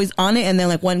 like, they're always on it, and then,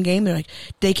 like, one game they're like,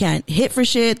 they can't hit for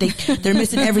shit. They're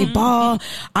missing every ball.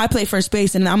 I play first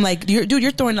base, and I'm like,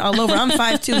 you're throwing it all over. I'm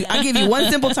 5'2". I give you one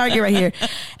simple target right here.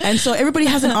 And so everybody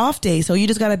has an off day, so you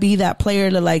just got to be that player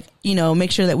to, like,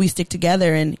 make sure that we stick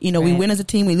together, and we win as a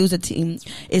team, we lose a team.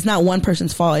 It's not one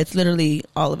person's fault. It's literally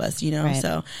all of us. Right.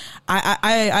 So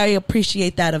I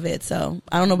appreciate that of it. So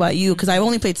I don't know about you, because I've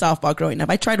only played softball growing up.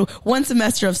 I tried one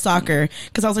semester of soccer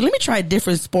because I was like, let me try a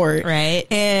different sport. Right.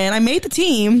 And I made the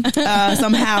team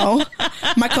somehow.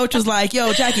 My coach was like,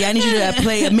 "Yo, Jackie, I need you to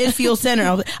play a midfield center."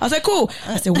 I was like, "Cool."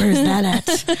 I said, "Where is that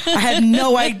at?" I had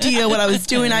no idea what I was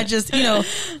doing. I just,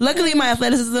 luckily my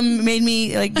athleticism made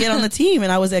me, like, get on the team,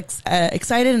 and I was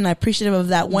excited and appreciative of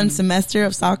that one semester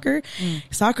of soccer.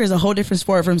 Soccer is a whole different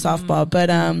sport from softball, but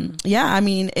yeah, I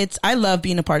mean, I love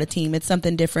being a part of a team. It's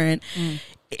something different,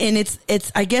 and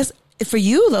it's I guess. For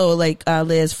you though, like,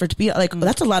 Liz, to be like,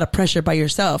 that's a lot of pressure by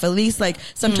yourself. At least, like,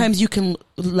 sometimes you can,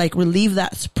 like, relieve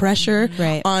that pressure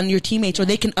on your teammates, or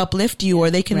they can uplift you, or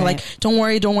they can like, don't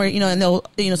worry, and they'll,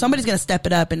 somebody's going to step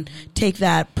it up and take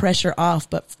that pressure off.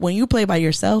 But when you play by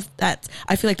yourself,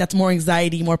 I feel like that's more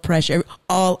anxiety, more pressure.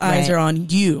 All eyes are on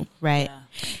you. Right.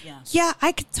 Yeah,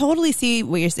 I could totally see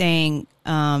what you're saying.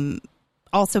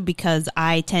 Also because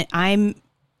I'm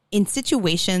in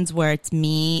situations where it's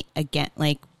me again,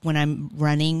 like, when I'm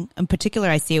running, in particular,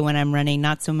 I see it when I'm running,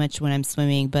 not so much when I'm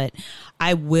swimming, but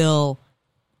I will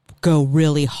go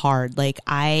really hard. Like,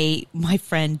 my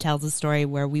friend tells a story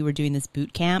where we were doing this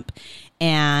boot camp,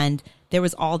 and there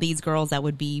was all these girls that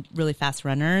would be really fast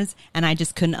runners, and I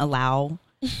just couldn't allow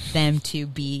them to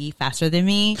be faster than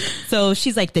me. So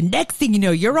she's like, the next thing you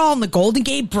know, you're all on the Golden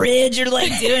Gate Bridge, you're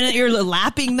like doing it, you're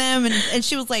lapping them, and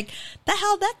she was like, the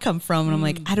hell did that come from? And I'm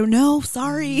like, I don't know,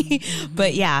 sorry.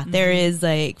 But yeah, there is,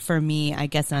 like, for me, I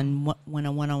guess when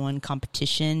a one-on-one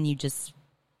competition, you just,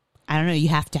 I don't know, you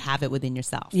have to have it within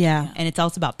yourself. Yeah. And it's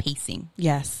also about pacing.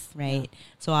 Yes. Right. Yeah.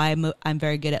 So I'm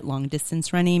very good at long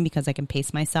distance running because I can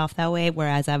pace myself that way.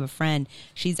 Whereas I have a friend,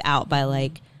 she's out by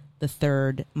like the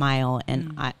 3rd mile,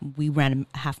 and we ran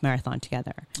a half marathon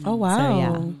together. Oh, wow. So,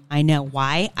 yeah, I know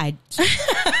why.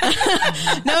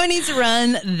 No one needs to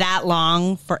run that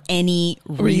long for any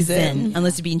reason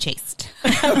unless you're being chased.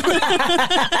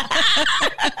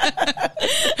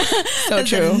 So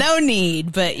true. No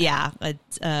need, but yeah.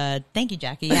 Thank you,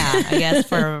 Jackie. Yeah, I guess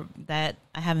for that,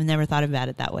 I haven't never thought about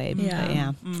it that way. Yeah. But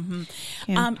yeah. Mm-hmm.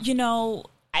 Yeah. You know,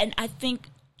 and I think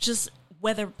just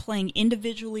whether playing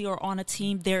individually or on a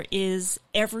team,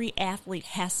 every athlete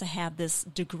has to have this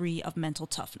degree of mental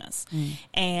toughness.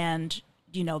 And,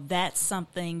 you know, that's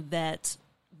something that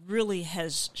really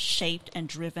has shaped and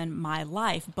driven my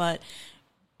life. But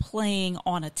playing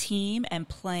on a team and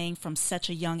playing from such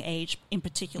a young age, in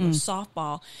particular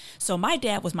softball. So my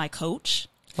dad was my coach.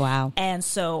 Wow. And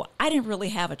so I didn't really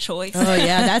have a choice. Oh,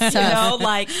 yeah, that's tough. You know,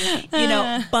 like, you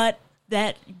know, but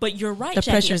you're right, The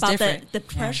Jackie, pressure's about different. the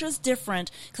pressure's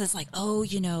different because it's like, oh,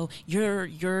 you know, you're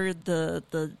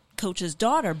the coach's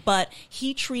daughter, but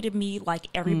he treated me like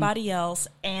everybody else,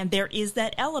 and there is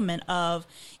that element of,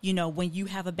 you know, when you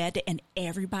have a bad day, and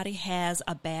everybody has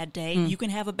a bad day, you can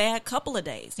have a bad couple of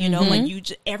days, you know, like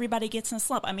everybody gets in a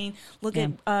slump. I mean, look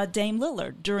at Dame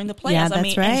Lillard during the playoffs. Yeah, that's I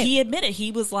mean, right. and he admitted,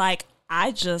 he was like,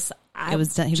 I was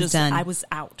done. I was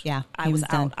out. Yeah, I was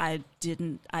done. out.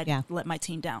 I let my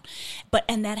team down.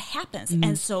 And that happens.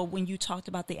 And so when you talked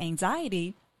about the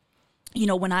anxiety, you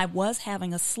know, when I was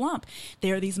having a slump,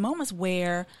 there are these moments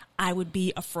where I would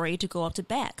be afraid to go up to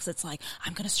bat because it's like,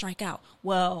 I'm going to strike out.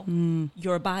 Well,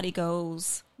 your body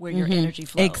goes where your energy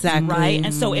flows. Exactly. Right.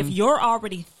 And so if you're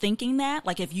already thinking that,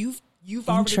 like if you've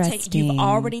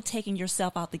already taken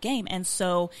yourself out the game. And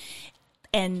so,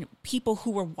 and people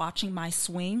who were watching my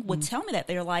swing would tell me that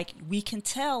they're like, we can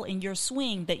tell in your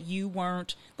swing that you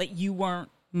weren't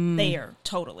there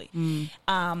totally.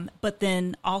 But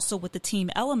then also with the team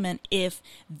element, if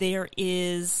there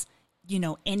is, you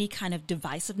know, any kind of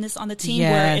divisiveness on the team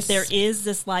where if there is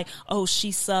this like, oh,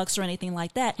 she sucks or anything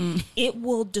like that, it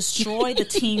will destroy the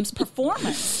team's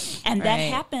performance. And that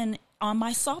happened on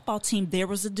my softball team. There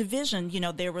was a division, you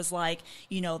know, there was like,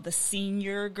 you know, the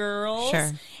senior girls,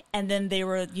 and then there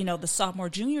were, you know, the sophomore,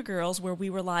 junior girls where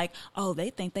we were like, oh, they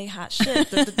think they hot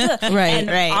shit. And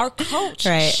our coach,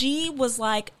 she was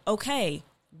like, okay,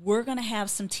 we're going to have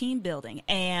some team building.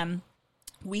 And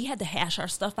we had to hash our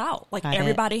stuff out. Like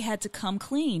everybody had to come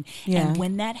clean. And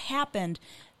when that happened,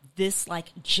 this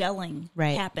like gelling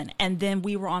happened, and then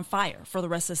we were on fire for the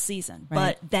rest of the season.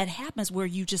 But that happens where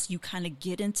you kind of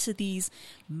get into these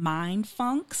mind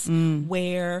funks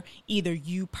where either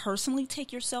you personally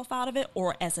take yourself out of it,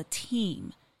 or as a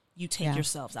team you take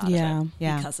yourselves out of it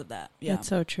because of that. That's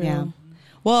so true. Yeah.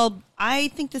 Well, I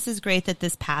think this is great that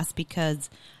this passed because,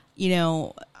 you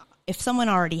know, if someone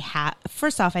already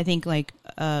first off, I think like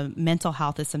mental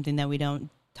health is something that we don't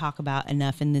talk about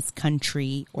enough in this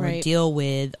country or deal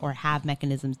with or have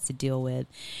mechanisms to deal with.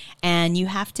 And you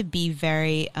have to be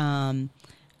very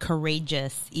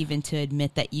courageous even to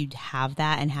admit that you have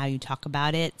that and how you talk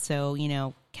about it. So, you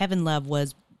know, Kevin Love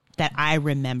was, that I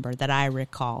remember, that I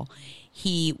recall,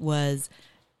 he was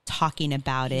talking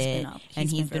about it, and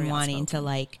he's been wanting to,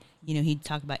 like, you know, he'd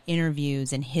talk about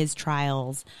interviews and his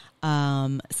trials.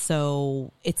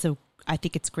 So I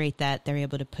think it's great that they're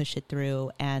able to push it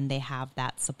through and they have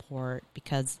that support,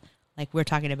 because like we're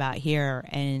talking about here,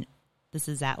 and this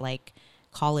is at like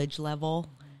college level.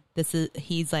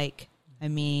 He's like, I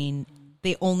mean,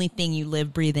 the only thing you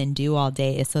live, breathe, and do all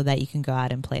day is so that you can go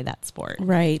out and play that sport.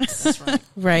 Right. That's right.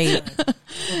 Right.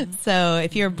 So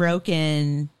if you're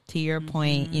broken, to your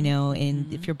point, you know,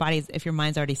 and if your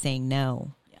mind's already saying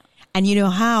no, and you know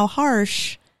how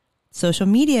harsh social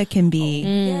media can be.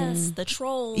 Yes, the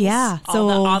trolls. Yeah, so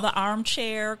all the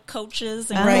armchair coaches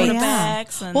and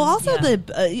quarterbacks. And, well, also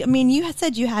I mean, you had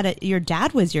said your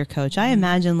dad was your coach. I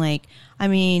imagine, like, I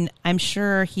mean, I'm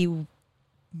sure he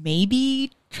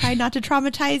maybe tried not to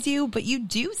traumatize you, but you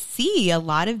do see a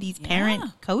lot of these parent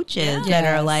coaches that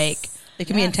are like, they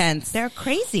can be intense. They're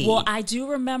crazy. Well, I do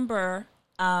remember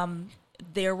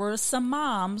there were some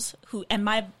moms who, and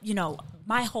my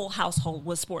whole household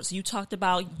was sports. You talked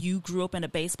about you grew up in a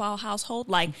baseball household.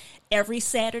 Like every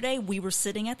Saturday we were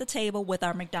sitting at the table with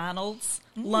our McDonald's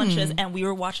lunches and we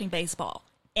were watching baseball.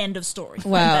 End of story.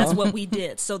 Wow. That's what we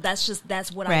did. So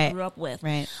that's what I grew up with.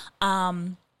 Right.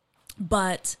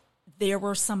 But there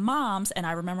were some moms, and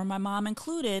I remember my mom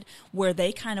included, where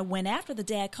they kind of went after the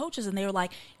dad coaches, and they were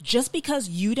like, just because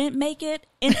you didn't make it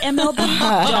in MLB,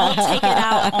 don't take it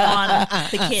out on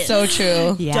the kids. So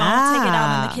true. Yeah. Don't take it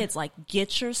out on the kids. Like,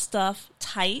 get your stuff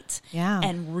tight Yeah.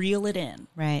 and reel it in.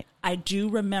 Right. I do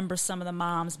remember some of the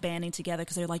moms banding together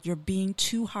because they're like, you're being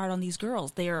too hard on these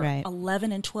girls. They are Right.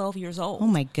 11 and 12 years old. Oh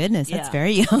my goodness, that's Yeah.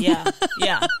 very young. Yeah.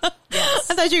 Yeah.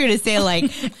 Yes. I thought you were going to say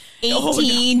like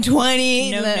 18,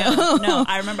 20. No.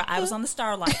 I remember I was on the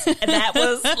Starlights. And that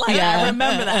was like, I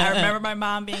remember that. I remember my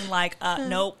mom being like,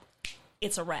 nope,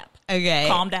 it's a wrap. Okay.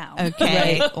 Calm down.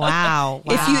 Okay. Wow.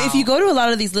 If you go to a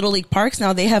lot of these little league parks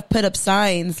now, they have put up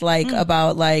signs like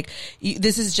about like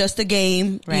this is just a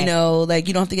game, Right. you know, like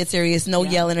you don't have to get serious, no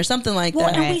yelling or something like Well,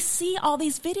 that. and we see all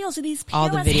these videos of these All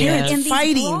parents the videos. in these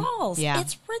Fighting. brawls. Yeah.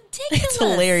 It's ridiculous. It's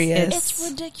hilarious. It's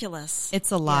ridiculous.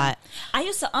 It's a lot. I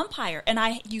used to umpire, and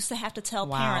I used to have to tell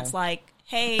Wow. parents, like,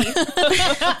 hey,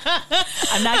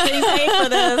 I'm not getting paid for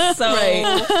this. So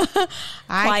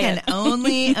I Quiet. can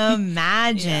only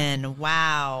imagine.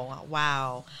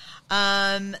 Wow.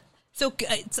 So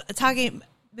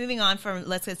moving on from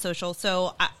Let's Get Social.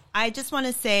 So I just want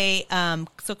to say,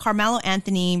 so Carmelo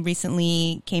Anthony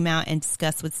recently came out and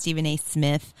discussed with Stephen A.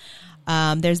 Smith.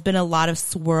 There's been a lot of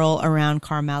swirl around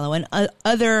Carmelo and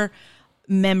other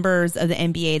members of the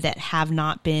NBA that have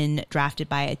not been drafted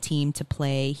by a team to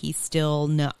play. He still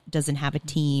doesn't have a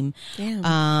team.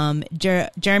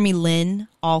 Jeremy Lin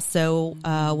also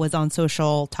was on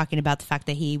social talking about the fact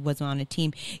that he wasn't on a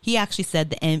team. He actually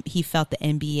said he felt the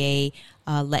NBA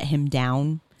let him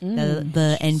down.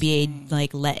 The NBA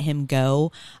like let him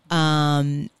go.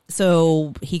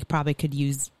 So he probably could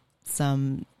use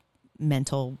some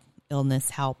mental illness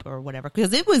help or whatever,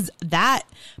 because it was that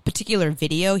particular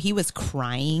video, he was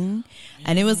crying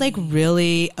and it was like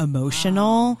really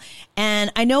emotional.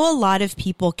 And I know a lot of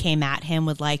people came at him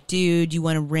with like, dude, you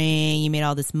want a ring, you made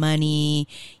all this money,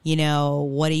 you know,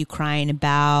 what are you crying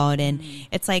about? And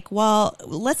it's like, well,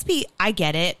 I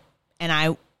get it, and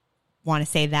I want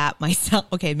to say that myself.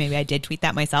 Okay, maybe I did tweet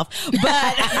that myself,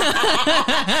 but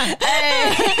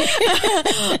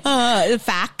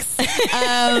facts.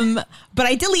 But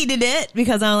I deleted it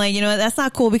because I'm like, you know, that's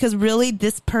not cool, because really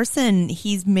this person,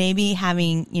 he's maybe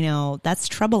having, you know, that's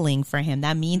troubling for him.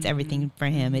 That means everything for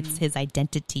him. It's his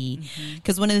identity.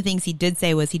 Because one of the things he did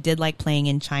say was he did like playing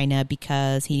in China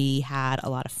because he had a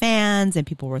lot of fans and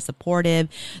people were supportive.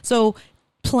 So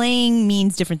playing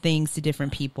means different things to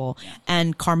different people.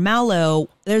 And Carmelo,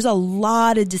 there's a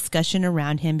lot of discussion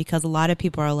around him because a lot of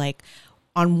people are like,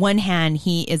 on one hand,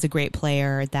 he is a great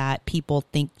player that people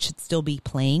think should still be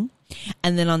playing.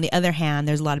 And then on the other hand,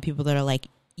 there's a lot of people that are like,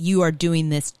 you are doing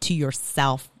this to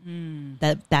yourself.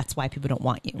 That's why people don't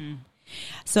want you.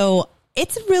 So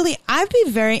it's really, I'd be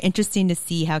very interesting to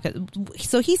see how,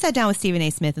 so he sat down with Stephen A.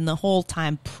 Smith, and the whole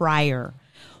time prior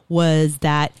was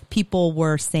that people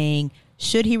were saying,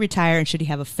 should he retire and should he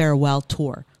have a farewell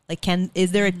tour? Like,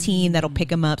 is there a team that'll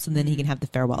pick him up so then he can have the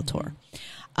farewell tour?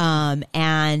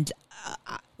 And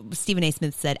Stephen A.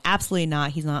 Smith said, absolutely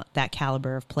not. He's not that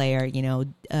caliber of player. You know,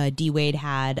 D Wade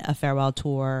had a farewell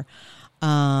tour.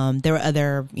 There were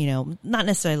other, you know, not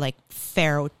necessarily like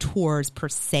farewell tours per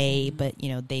se, but, you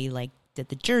know, they like did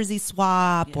the jersey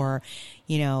swap or,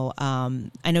 you know,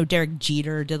 I know Derek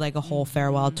Jeter did like a whole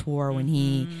farewell tour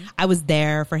when I was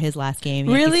there for his last game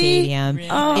at Yankee Stadium.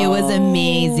 It was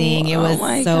amazing. It was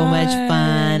so much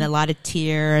fun. A lot of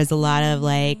tears, a lot of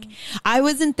like, I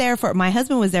wasn't there my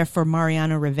husband was there for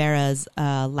Mariano Rivera's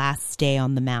last day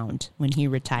on the mound when he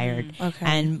retired.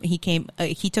 And he came,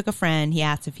 he took a friend. He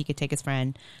asked if he could take his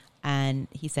friend. And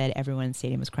he said everyone in the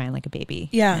stadium was crying like a baby.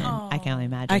 Yeah. And I can only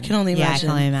imagine. I can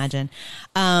only imagine.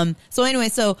 So anyway,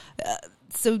 so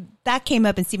that came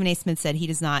up, and Stephen A. Smith said he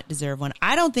does not deserve one.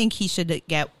 I don't think he should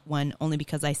get one, only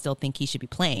because I still think he should be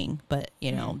playing. But,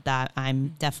 you know, that I'm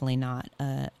definitely not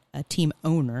a team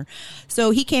owner. So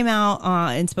he came out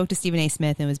and spoke to Stephen A.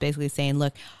 Smith and was basically saying,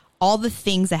 look, all the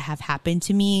things that have happened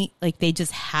to me, like they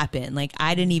just happened. Like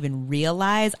I didn't even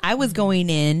realize. I was going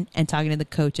in and talking to the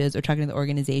coaches or talking to the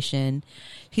organization.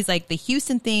 He's like, the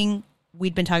Houston thing,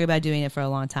 we'd been talking about doing it for a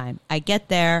long time. I get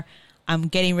there, I'm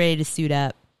getting ready to suit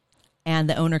up, and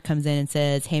the owner comes in and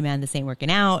says, hey man, this ain't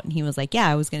working out. And he was like, yeah,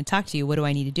 I was going to talk to you. What do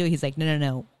I need to do? He's like,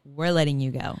 no, we're letting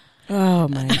you go. Oh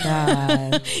my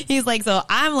God. He's like, so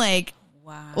I'm like,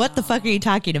 wow, what the fuck are you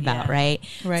talking about? Right.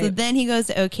 So then he goes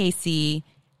to OKC.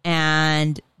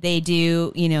 And they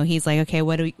do, you know, he's like, okay,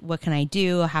 what can I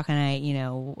do? How can I, you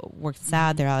know, work this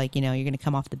out? They're all like, you know, you're going to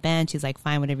come off the bench. He's like,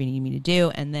 fine, whatever you need me to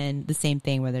do. And then the same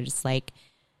thing where they're just like,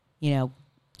 you know,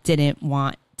 didn't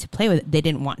want to play with it. They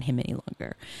didn't want him any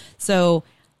longer. So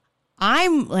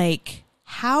I'm like,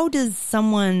 how does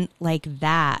someone like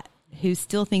that who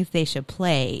still thinks they should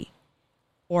play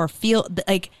or feel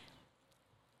like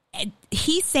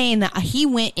he's saying that he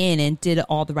went in and did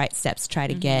all the right steps to try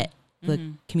to get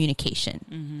the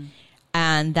communication,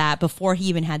 and that before he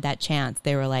even had that chance,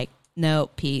 they were like, no,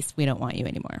 peace, we don't want you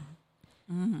anymore.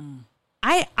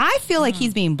 I feel like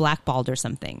he's being blackballed or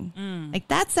something. Like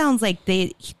that sounds like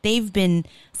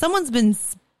someone's been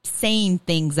saying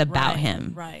things about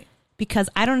him. Right. Because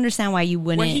I don't understand why you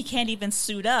wouldn't. Where he can't even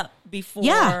suit up before.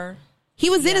 Yeah.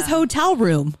 He was in his hotel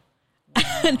room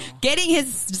getting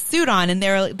his suit on, and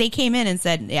they came in and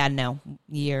said, yeah, no,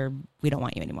 we don't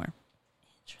want you anymore.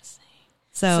 Interesting.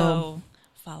 So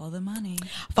follow the money.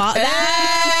 That's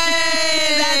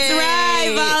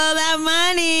right. Follow that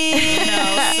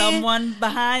money. Someone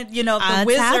behind, the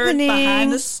wizard happening.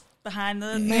 behind the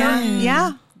curtain.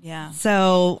 Yeah. Yeah.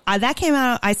 So that came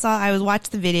out. I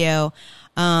watched the video.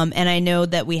 And I know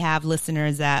that we have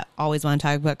listeners that always want to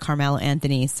talk about Carmelo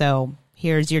Anthony. So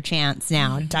here's your chance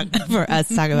now for us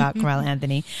to talk about Carmelo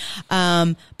Anthony.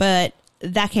 But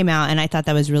that came out, and I thought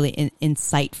that was really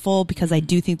insightful because I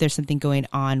do think there's something going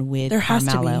on with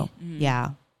Carmelo.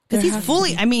 Yeah. Because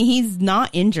he's not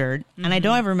injured, and I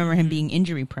don't ever remember him being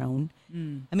injury prone.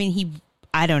 I mean,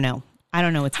 I don't know. I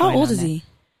don't know what's going on. How old is he?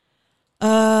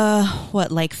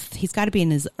 He's got to be in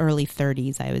his early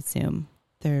 30s, I would assume.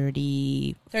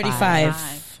 35.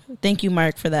 Thank you,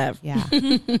 Mark, for that. Yeah.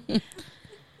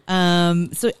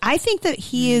 So I think that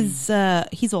he is,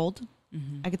 he's old.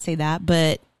 I could say that,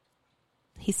 but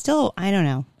he's still, I don't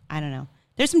know.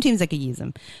 There's some teams that could use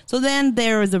him. So then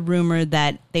there was a rumor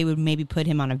that they would maybe put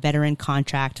him on a veteran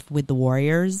contract with the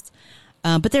Warriors.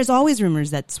 But there's always rumors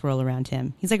that swirl around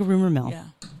him. He's like a rumor mill. Yeah.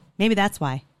 Maybe that's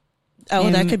why. Oh,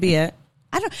 that could be it.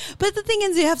 But the thing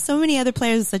is, you have so many other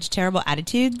players with such terrible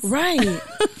attitudes. Right.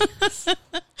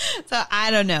 So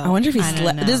I don't know. I wonder if he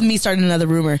slept. This is me starting another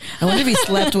rumor. I wonder if he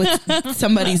slept with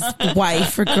somebody's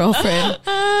wife or girlfriend.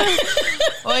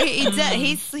 Well,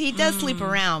 he does sleep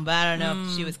around, but I don't know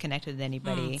if she was connected with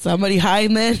anybody. Somebody high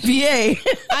in the NBA.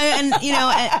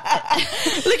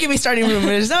 Look at me starting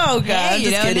rumors. Oh God, hey,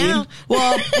 just kidding. Know.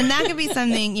 Well, and that could be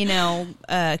something,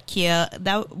 Kia.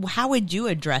 How would you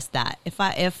address that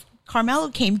if Carmelo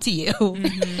came to you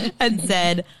and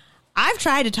said, I've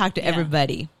tried to talk to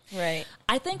everybody. Right.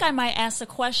 I think I might ask the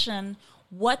question,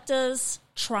 what does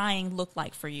trying look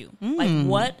like for you? Like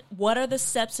what are the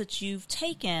steps that you've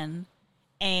taken,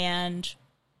 and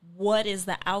what is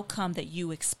the outcome that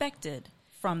you expected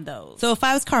from those? So if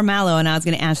I was Carmelo and I was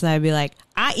going to answer that, I'd be like,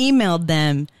 I emailed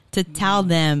them to tell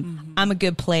them I'm a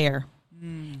good player.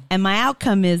 And my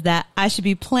outcome is that I should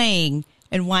be playing.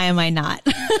 And why am I not?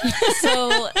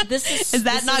 So good? This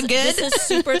is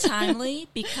super timely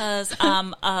because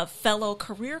a fellow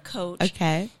career coach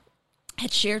had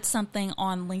shared something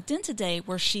on LinkedIn today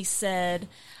where she said,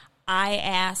 I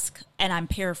ask, and I'm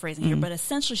paraphrasing here, but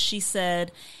essentially she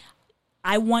said,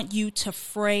 I want you to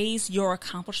phrase your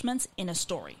accomplishments in a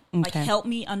story. Like, help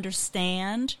me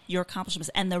understand your accomplishments.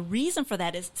 And the reason for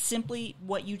that is simply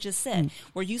what you just said,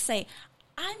 where you say,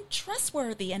 I'm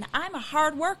trustworthy and I'm a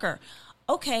hard worker.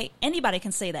 Okay, anybody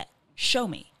can say that. Show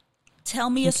me. Tell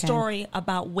me a story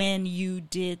about when you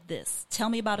did this. Tell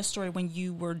me about a story when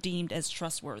you were deemed as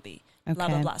trustworthy. Blah,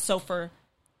 blah, blah. So for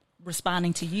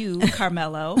responding to you,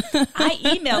 Carmelo, I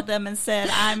emailed them and said,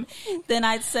 then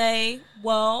I'd say,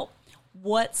 well,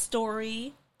 what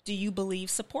story do you believe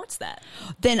supports that?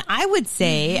 Then I would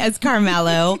say, as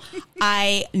Carmelo,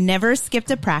 I never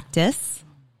skipped a practice.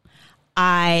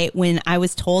 When I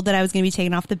was told that I was going to be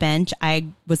taken off the bench, I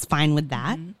was fine with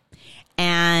that.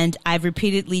 And I've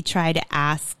repeatedly tried to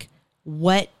ask,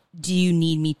 what do you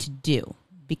need me to do?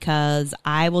 Because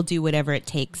I will do whatever it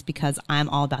takes because I'm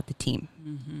all about the team.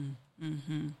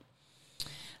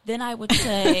 Then I would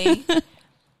say,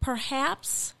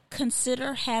 perhaps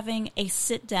consider having a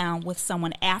sit down with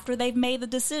someone after they've made the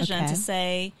decision to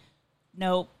say,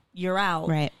 nope, you're out.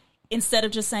 Right. Instead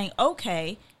of just saying,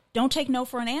 okay, don't take no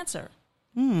for an answer.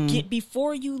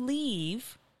 Before you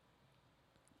leave,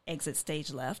 exit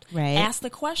stage left, ask the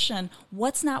question,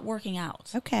 what's not working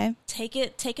out? Okay. Take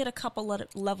it a couple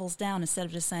levels down instead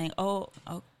of just saying, oh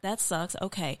that sucks.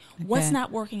 Okay. What's not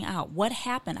working out? What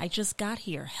happened? I just got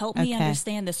here. Help me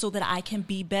understand this so that I can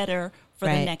be better for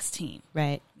the next team.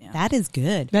 Right. Yeah. That is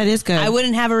good. That is good. I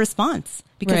wouldn't have a response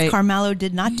because Carmelo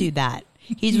did not do that.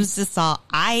 He was just all,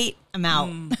 I'm out.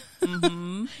 Wow.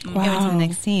 Going to the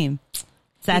next team.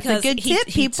 So that's a good tip,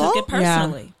 people. He took it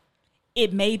personally. Yeah.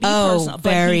 It may be personal,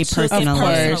 but very he took personally.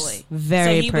 it personally. Very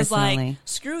so he personally. was like,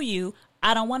 screw you.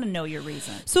 I don't want to know your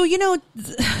reason. So,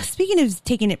 speaking of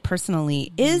taking it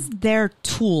personally, is there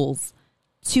tools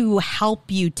to help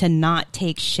you to not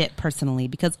take shit personally?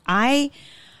 Because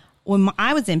when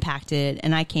I was impacted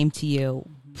and I came to you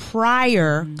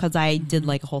prior, because I did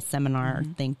like a whole seminar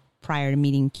thing prior to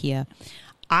meeting Kia,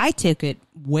 I took it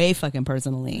way fucking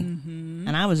personally.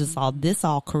 And I was just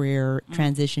all career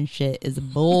transition shit is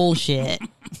bullshit.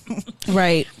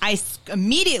 Right. I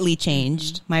immediately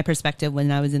changed my perspective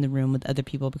when I was in the room with other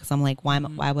people, because I'm like, why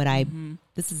would I?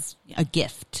 This is a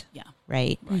gift. Yeah.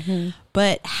 Right.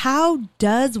 But how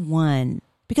does one,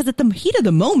 because at the heat of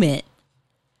the moment,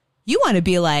 you want to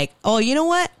be like, oh, you know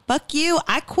what? Fuck you.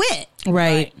 I quit.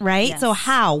 Right. Right. Yes. So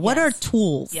how? What are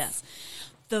tools? Yes.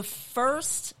 The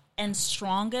first and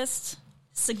strongest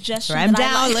suggestion. I'm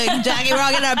down. Look, Jackie, we're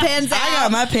all getting our pens out. I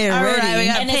got my pen All ready. right, we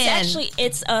got And pen.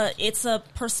 it's a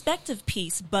perspective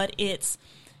piece, but it's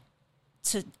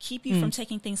to keep you from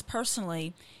taking things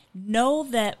personally. Know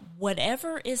that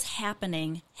whatever is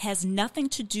happening has nothing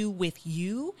to do with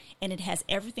you, and it has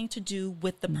everything to do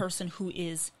with the person who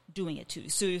is doing it to you.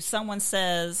 So if someone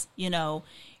says, you know,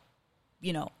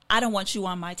 I don't want you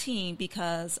on my team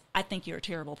because I think you're a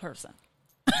terrible person.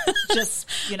 Just,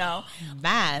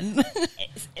 Man.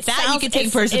 it That sounds, you can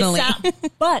take personally.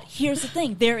 But here's the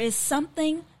thing. There is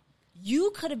something,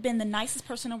 you could have been the nicest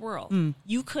person in the world.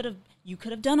 You could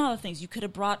have done other things. You could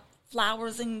have brought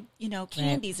flowers and,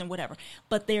 candies and whatever.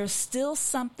 But there's still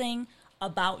something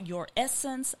about your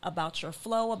essence, about your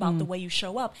flow, about the way you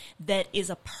show up that is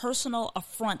a personal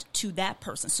affront to that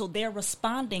person. So they're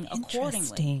responding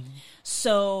accordingly.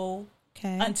 So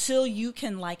until you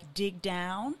can dig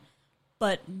down,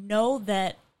 but know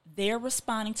that they're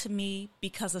responding to me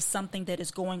because of something that is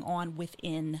going on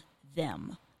within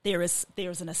them. There's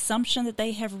an assumption that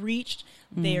they have reached.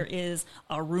 There is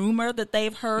a rumor that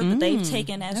they've heard that they've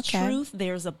taken as truth.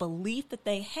 There's a belief that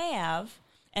they have,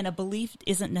 and a belief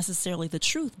isn't necessarily the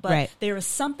truth, but there is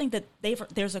something that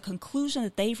there's a conclusion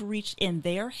that they've reached in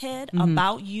their head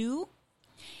about you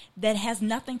that has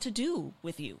nothing to do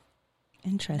with you.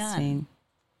 Interesting. None.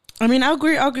 I mean, I'll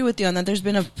agree with you on that. There's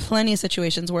been plenty of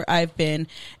situations where I've been,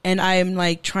 and I'm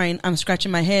I'm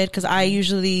scratching my head, because I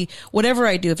usually, whatever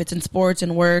I do, if it's in sports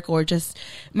and work or just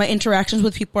my interactions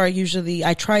with people,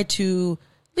 I try to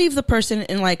leave the person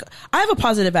in I have a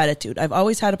positive attitude. I've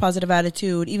always had a positive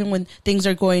attitude, even when things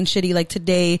are going shitty. Like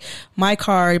today, my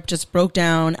car just broke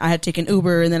down. I had to take an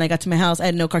Uber, and then I got to my house. I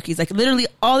had no car keys. Literally,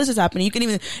 all this is happening. You can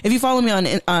even, if you follow me on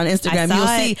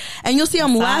Instagram, you'll see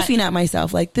I'm laughing at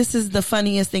myself. This is the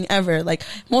funniest thing ever.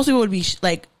 Most people would be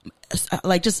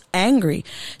just angry.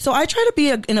 So I try to be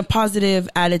in a positive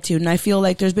attitude, and I feel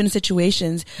like there's been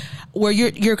situations where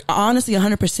you're honestly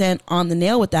 100% on the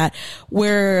nail with that.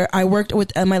 Where I worked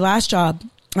with my last job,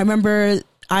 I remember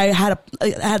I had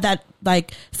that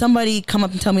somebody come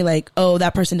up and tell me oh,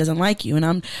 that person doesn't like you, and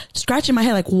I'm scratching my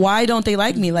head why don't they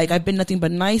like me? I've been nothing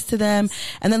but nice to them,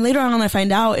 and then later on I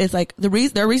find out it's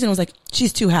their reason was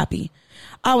she's too happy.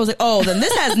 I was like, oh, then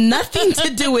this has nothing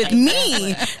to do with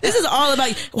me. This is all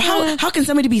about how can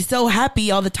somebody be so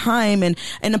happy all the time and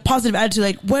a positive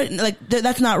attitude?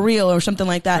 That's not real, or something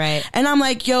like that. Right. And I'm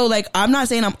like, yo, I'm not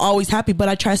saying I'm always happy, but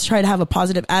I try to have a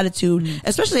positive attitude.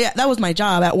 Especially that was my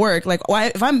job at work. Why,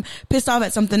 if I'm pissed off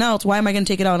at something else, why am I going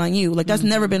to take it out on you? That's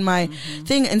never been my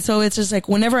thing. And so it's just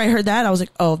whenever I heard that, I was like,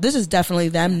 oh, this is definitely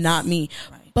them, not me.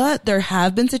 Right. But there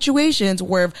have been situations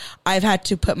where I've had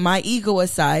to put my ego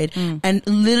aside and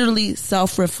literally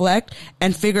self-reflect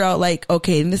and figure out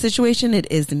okay, in this situation,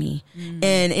 it is me.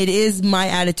 And it is my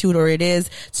attitude, or it is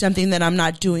something that I'm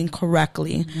not doing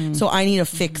correctly. So I need to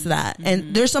fix that.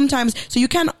 And there's sometimes, so you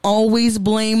can't always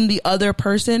blame the other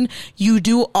person. You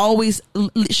do always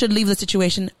should leave the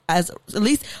situation as at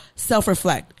least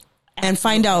self-reflect. And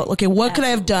find out, okay, what could I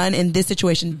have done in this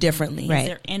situation differently? Right. Is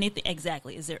there anything,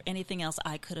 exactly. Is there anything else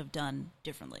I could have done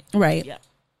differently? Right.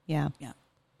 Yeah.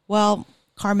 Well,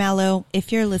 Carmelo,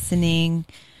 if you're listening,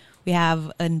 we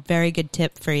have a very good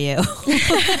tip for you.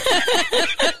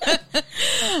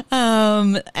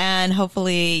 And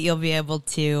hopefully you'll be able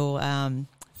to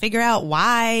figure out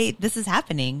why this is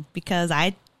happening, because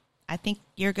I think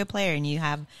you're a good player and you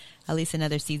have at least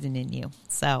another season in you.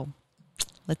 So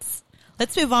let's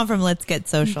move on from Let's Get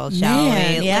Social, shall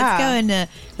we? Yeah. Let's go into,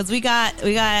 because we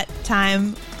got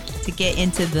time to get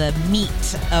into the meat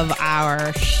of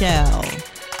our show.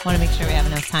 I want to make sure we have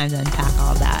enough time to unpack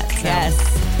all that. So, yes.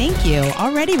 Thank you.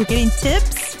 Already we're getting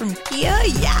tips from Kia.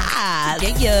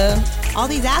 Yes. Yeah. All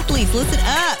these athletes, listen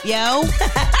up, yo.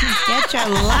 Get your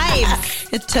life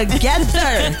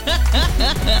together.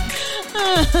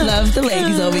 Love the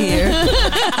ladies over here.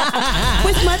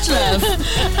 With much love.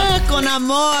 Con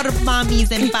amor,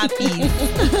 mommies and papis.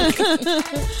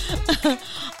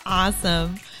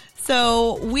 Awesome.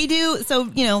 So we do.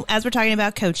 So, as we're talking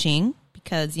about coaching,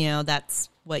 because, that's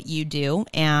what you do.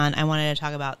 And I wanted to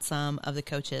talk about some of the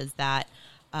coaches that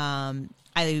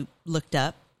I looked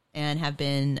up and have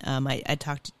been, I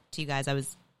talked to you guys. I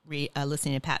was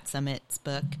listening to Pat Summitt's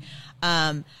book.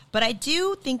 But I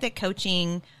do think that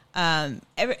coaching,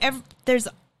 there's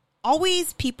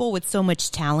always people with so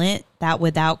much talent that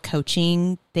without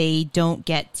coaching, they don't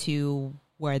get to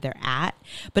where they're at.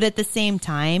 But at the same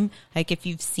time, like if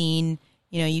you've seen,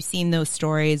 you've seen those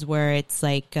stories where it's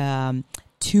like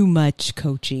too much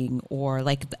coaching, or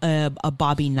like a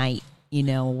Bobby Knight,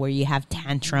 where you have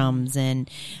tantrums and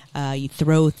you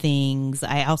throw things.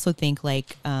 I also think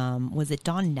like, was it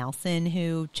Don Nelson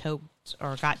who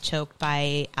got choked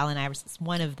by Allen Iverson? It's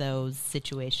one of those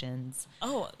situations.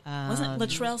 Oh, wasn't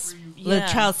Latrell?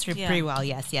 Latrell Sprewell,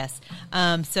 yes.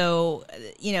 So,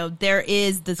 there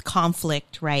is this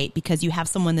conflict, right? Because you have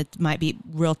someone that might be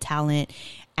real talent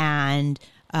and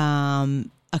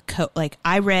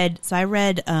I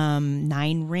read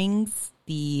 9 Rings,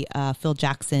 the Phil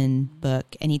Jackson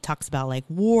book, and he talks about like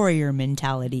warrior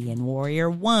mentality and warrior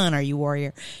 1. Are you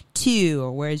warrior 2?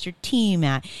 Or where's your team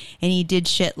at? And he did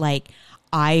shit like,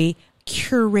 I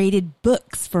curated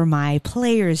books for my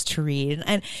players to read.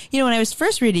 And, when I was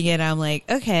first reading it, I'm like,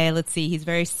 okay, let's see. He's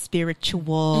very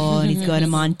spiritual and he's going to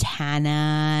Montana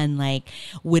and like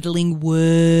whittling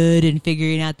wood and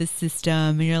figuring out the system.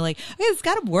 And you're like, okay, it's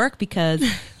got to work because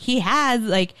he has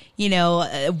like,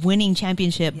 a winning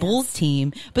championship Bulls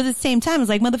team. But at the same time, it's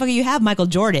like, motherfucker, you have Michael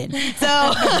Jordan.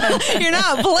 So you're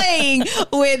not playing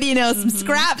with, some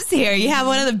scraps here. You have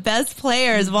one of the best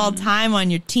players of all time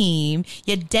on your team.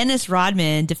 You had Dennis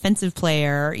Rodman, defensive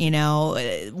player,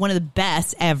 one of the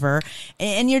best ever.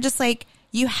 And you're just like,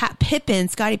 you had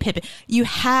Scottie Pippen. You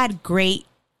had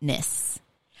greatness.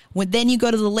 Then you go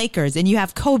to the Lakers and you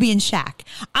have Kobe and Shaq.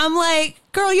 I'm like,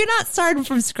 girl, you're not starting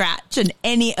from scratch in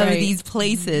any of these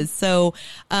places. So,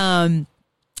 but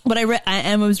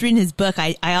I was reading his book.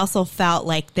 I also felt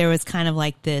like there was kind of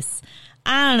like this,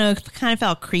 I don't know, it kind of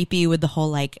felt creepy with the whole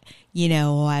like,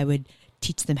 I would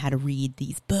teach them how to read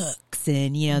these books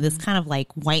and, this kind of like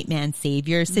white man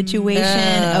savior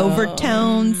situation,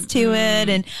 overtones to it.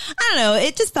 And I don't know,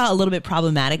 it just felt a little bit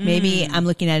problematic. Maybe I'm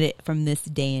looking at it from this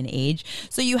day and age.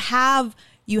 So you have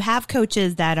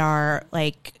coaches that are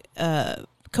like,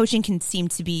 coaching can seem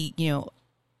to be,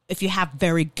 if you have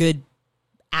very good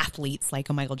athletes like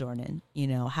a Michael Jordan,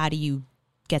 how do you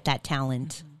get that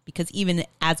talent? Because even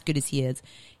as good as he is,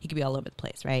 he could be all over the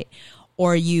place, right?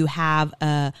 Or you have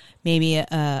maybe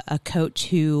a coach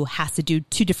who has to do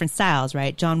 2 different styles,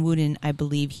 right? John Wooden, I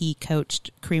believe he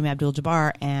coached Kareem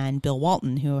Abdul-Jabbar and Bill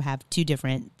Walton, who have 2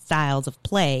 different styles of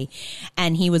play,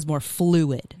 and he was more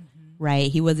fluid, right?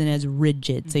 He wasn't as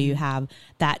rigid. So you have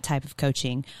that type of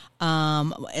coaching.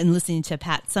 And listening to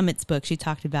Pat Summitt's book, she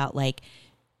talked about like,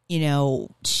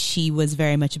 she was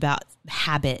very much about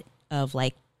habit of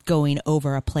like going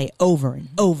over a play over and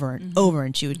over and over,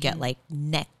 and she would get like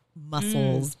neck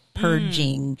muscles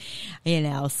purging,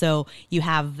 so you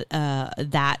have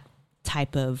that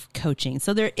type of coaching.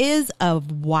 So there is a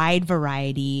wide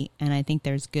variety, and I think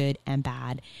there's good and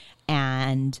bad.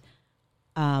 And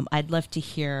I'd love to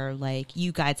hear, like,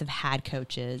 you guys have had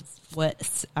coaches.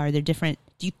 What are there different?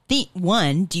 Do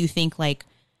you think like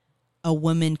a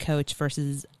woman coach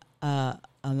versus a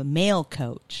male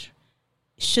coach?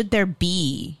 Should there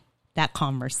be that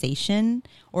conversation,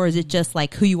 or is it just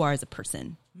like who you are as a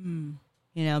person?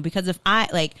 Because if I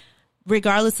like,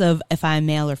 regardless of if I'm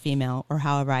male or female or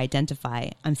however I identify,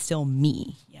 I'm still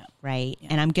me, right? Yeah.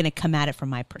 And I'm going to come at it from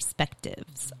my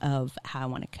perspectives of how I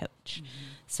want to coach.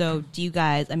 So do you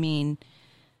guys,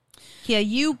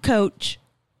 you coach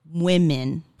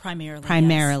women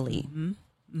primarily. Yes.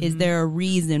 Is there a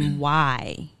reason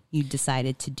why you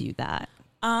decided to do that?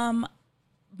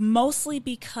 Mostly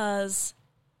because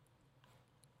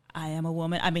I am a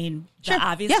woman. The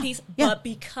obvious piece, but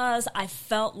because I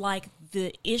felt like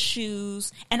the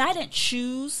issues, and I didn't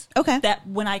choose that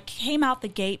when I came out the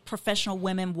gate, professional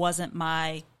women wasn't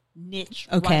my niche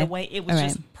right away. It was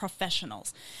just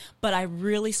professionals. But I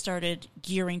really started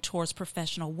gearing towards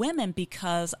professional women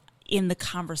because in the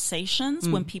conversations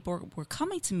when people were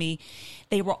coming to me,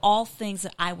 they were all things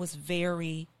that I was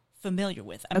very familiar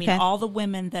with. All the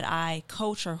women that I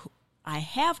coach or I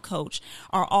have coached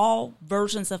are all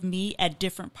versions of me at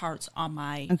different parts on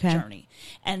my journey.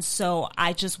 And so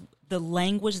the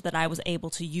language that I was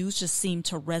able to use just seemed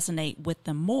to resonate with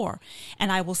them more.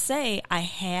 And I will say I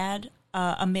had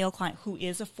a male client who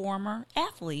is a former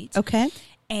athlete. Okay.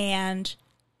 And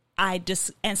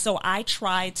so I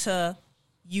tried to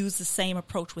use the same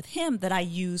approach with him that I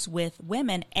use with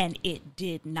women, and it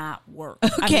did not work.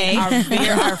 Okay. I mean,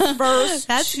 our first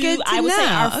That's two, good to I would say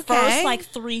our know. first like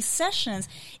 3 sessions,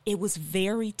 it was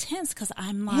very tense because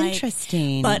I'm like,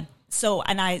 interesting. But so,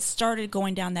 and I started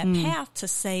going down that path to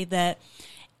say that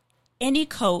any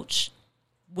coach,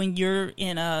 when you're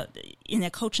in a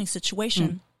coaching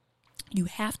situation, you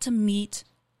have to meet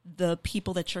the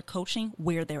people that you're coaching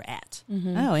where they're at.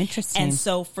 Oh, interesting. And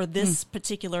so for this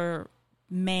particular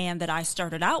man that I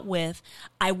started out with,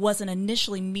 I wasn't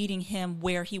initially meeting him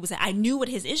where he was at. I knew what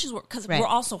his issues were because we're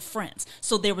also friends.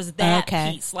 So there was that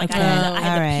piece. Like I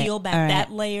had to peel back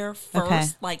that layer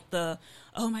first, like the,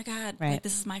 oh my God, like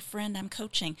this is my friend I'm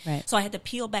coaching. Right. So I had to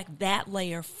peel back that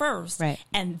layer first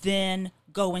and then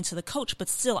go into the coach. But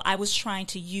still, I was trying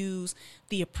to use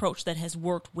the approach that has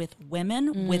worked with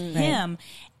women with him,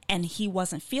 and he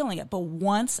wasn't feeling it. But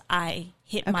once I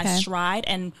hit my stride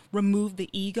and removed the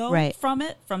ego from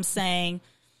it, from saying,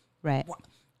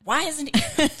 why isn't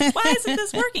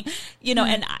this working? You know,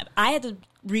 and I had to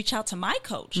reach out to my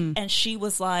coach, and she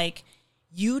was like,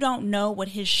 you don't know what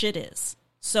his shit is.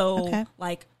 So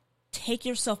like, take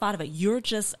yourself out of it. You're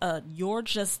just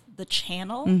the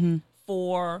channel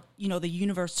for, you know, the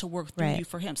universe to work through you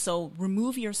for him. So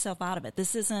remove yourself out of it.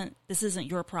 This isn't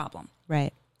your problem.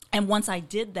 Right. And once I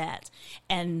did that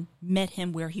and met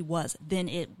him where he was, then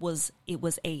it was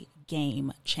a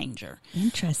game changer.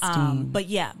 Interesting. But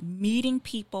yeah, meeting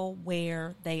people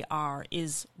where they are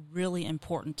is really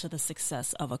important to the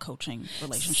success of a coaching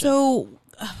relationship. So,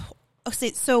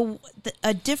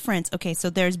 a difference. Okay, so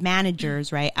there's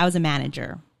managers, right? I was a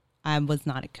manager. I was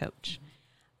not a coach.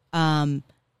 And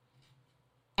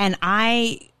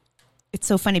it's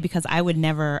so funny because I would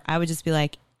just be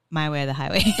like, my way or the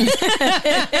highway.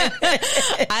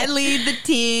 I lead the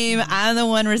team.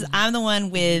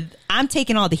 I'm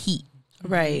taking all the heat.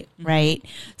 Right. Right.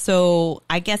 So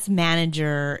I guess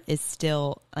manager is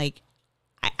still like,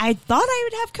 I thought I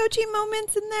would have coaching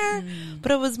moments in there,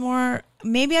 but it was more,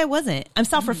 maybe I wasn't. I'm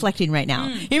self-reflecting right now.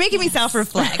 You're making me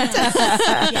self-reflect.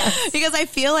 Because I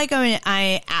feel like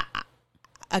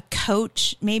a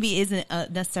coach maybe isn't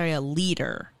necessarily a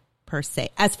leader per se,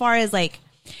 as far as like,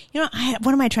 you know,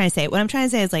 what am I trying to say? What I'm trying to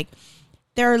say is like,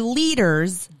 there are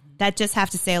leaders that just have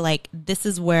to say like, this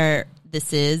is where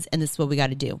this is, and this is what we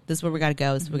got to do. This is where we got to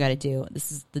go. This is what we got to do.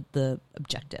 This is the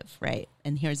objective, right?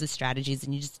 And here's the strategies,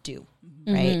 and you just do,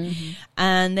 right?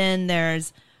 And then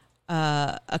there's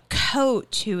a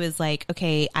coach who is like,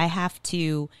 okay, I have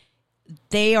to.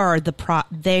 They are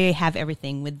they have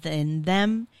everything within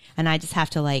them, and I just have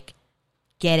to like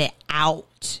get it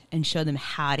out and show them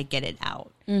how to get it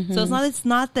out. So it's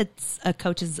not that a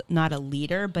coach is not a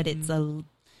leader, but it's a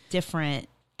different.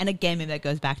 And again, maybe that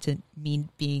goes back to me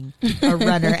being a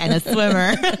runner and a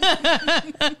swimmer.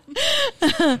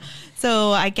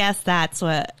 So I guess that's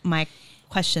what my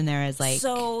question there is like.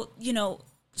 So, you know,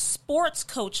 sports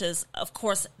coaches, of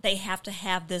course, they have to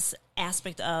have this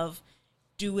aspect of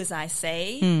do as I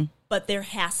say, but there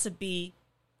has to be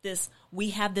this, we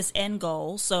have this end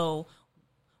goal, so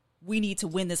we need to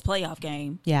win this playoff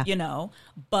game, you know,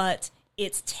 but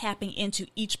it's tapping into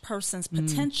each person's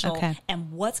potential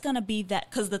and what's going to be that,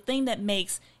 because the thing that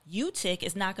makes you tick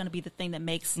is not going to be the thing that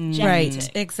makes Jackie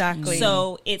tick. Exactly.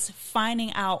 So it's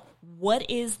finding out what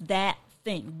is that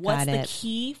thing. What's the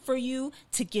key for you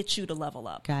to get you to level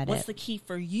up? What's the key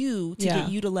for you to get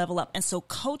you to level up? And so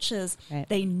coaches,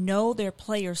 they know their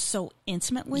players so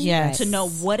intimately to know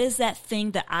what is that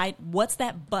thing that what's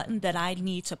that button that I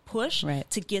need to push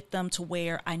to get them to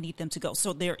where I need them to go.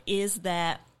 So there is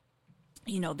that,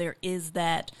 you know,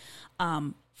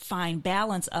 fine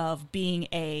balance of being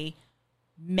a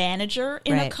manager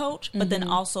in a coach, but then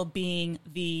also being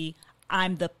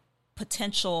I'm the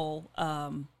potential,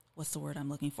 what's the word I'm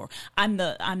looking for? I'm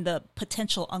the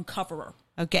potential uncoverer.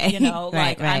 Okay. You know,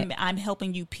 I'm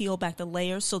helping you peel back the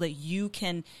layers so that you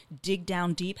can dig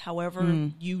down deep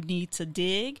however you need to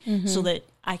dig so that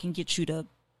I can get you to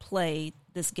play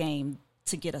this game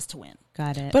to get us to win.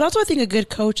 Got it. But also I think a good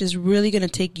coach is really going to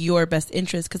take your best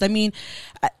interest. Because I mean,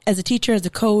 as a teacher, as a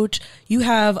coach, you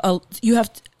have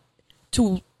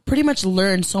to pretty much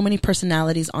learn so many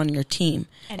personalities on your team.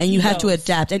 And you have to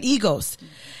adapt. And egos.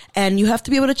 And you have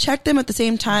to be able to check them at the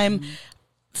same time,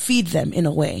 feed them in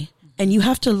a way. And you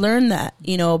have to learn that,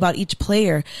 you know, about each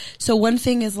player. So one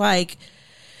thing is like,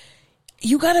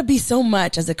 you got to be so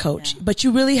much as a coach, but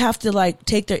you really have to like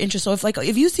take their interest. So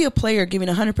if you see a player giving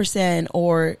 100%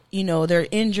 or, you know, they're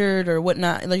injured or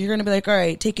whatnot, like you're going to be like, all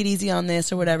right, take it easy on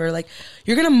this or whatever. Like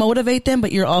you're going to motivate them,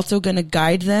 but you're also going to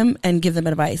guide them and give them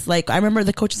advice. Like I remember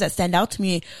the coaches that stand out to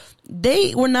me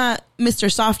they were not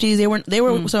Mr. Softies. They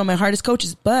were some of my hardest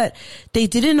coaches, but they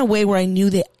did it in a way where I knew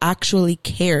they actually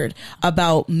cared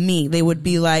about me. They would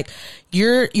be like,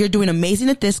 you're doing amazing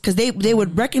at this, because they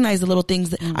would recognize the little things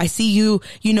that I see you,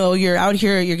 you're out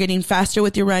here, you're getting faster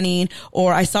with your running,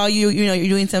 or I saw you, you're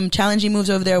doing some challenging moves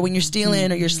over there when you're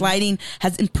stealing, or your sliding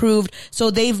has improved. So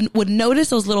they would notice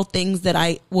those little things that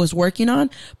I was working on,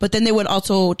 but then they would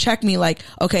also check me like,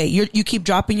 okay, you keep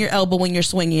dropping your elbow when you're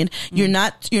swinging. You're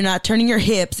not turning your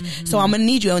hips. So I'm going to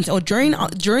need you. And so during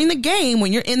the game,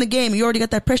 when you're in the game, you already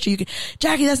got that pressure. You can,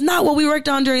 Jackie, that's not what we worked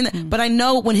on during that. But I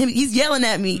know when he's yelling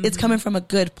at me, it's coming from a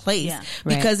good place,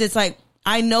 because it's like,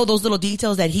 I know those little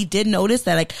details that he did notice,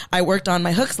 that like I worked on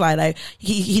my hook slide.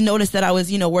 He noticed that I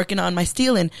was, working on my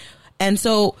stealing. And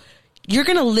so you're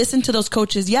going to listen to those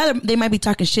coaches. Yeah, they might be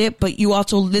talking shit, but you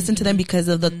also listen to them because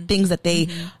of the things that they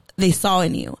saw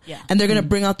in you. Yeah. And they're going to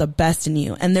bring out the best in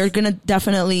you. And they're going to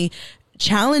definitely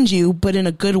challenge you, but in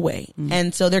a good way.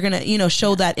 And so they're going to,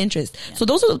 show that interest. So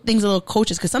those are the things that little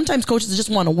coaches, because sometimes coaches just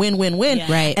want to win.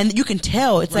 Right. And you can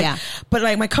tell. It's like, but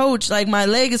like my coach, like my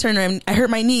leg is hurting, I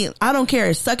hurt my knee. I don't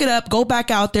care. Suck it up. Go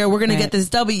back out there. We're going to get this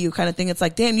W kind of thing. It's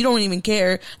like, damn, you don't even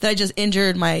care that I just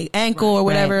injured my ankle or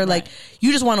whatever. Like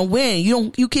you just want to win.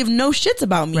 You give no shits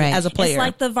about me as a player. It's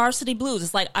like the varsity blues.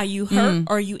 It's like, are you hurt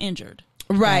or are you injured?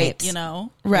 Right.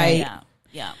 Right.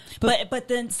 Yeah. But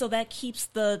then, so that keeps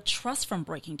the trust from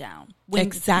breaking down.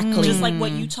 Exactly. Just like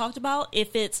what you talked about,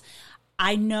 if it's,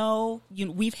 I know,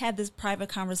 we've had this private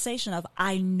conversation of,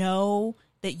 I know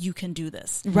that you can do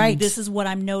this. Right. This is what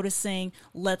I'm noticing.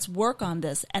 Let's work on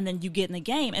this. And then you get in the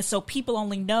game. And so people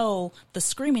only know the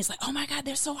screaming. It's like, oh my God,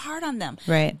 they're so hard on them.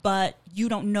 Right. But you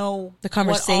don't know the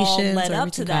conversations what all led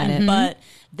up to that. Mm-hmm. But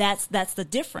that's the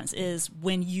difference, is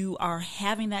when you are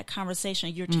having that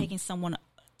conversation, you're taking someone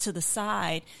to the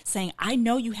side saying, I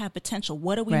know you have potential.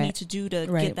 What do we need to do to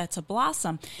get that to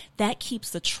blossom? That keeps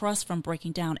the trust from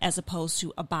breaking down, as opposed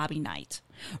to a Bobby Knight.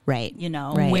 Right.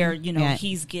 Where,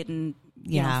 he's getting,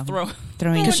 throwing.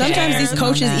 Because sometimes these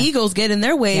coaches' egos get in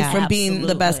their way from being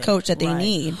the best coach that they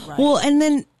need. Right. Well, and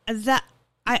then that,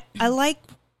 I like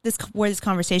this, where this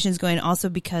conversation is going, also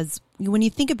because when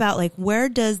you think about, like, where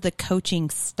does the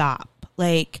coaching stop?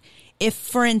 Like, if,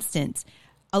 for instance,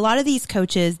 a lot of these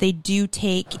coaches, they do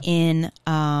take in,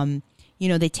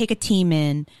 they take a team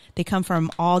in, they come from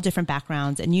all different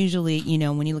backgrounds. And usually,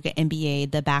 when you look at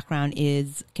NBA, the background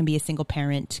can be a single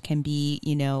parent, can be,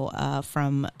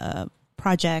 from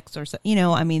projects or so,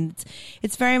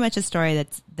 it's very much a story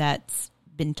that's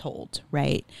been told.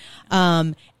 Right.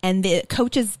 And the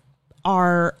coaches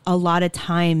are a lot of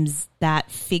times that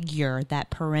figure, that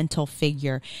parental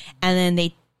figure. And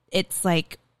then it's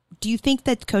like, do you think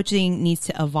that coaching needs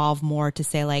to evolve more to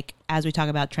say, like, as we talk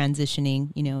about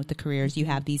transitioning, the careers, you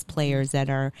have these players that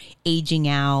are aging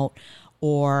out,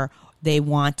 or they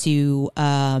want to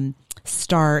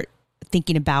start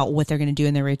thinking about what they're going to do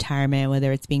in their retirement,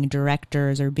 whether it's being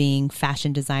directors or being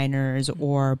fashion designers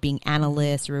or being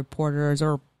analysts or reporters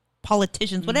or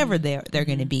politicians, whatever they're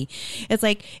going to be. It's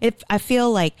like, I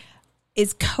feel like,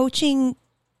 is coaching,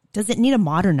 does it need to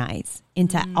modernize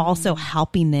into also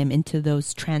helping them into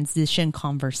those transition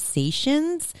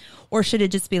conversations? Or should it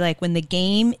just be like, when the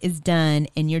game is done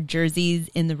and your jersey's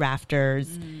in the rafters,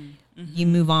 you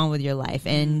move on with your life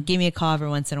and give me a call every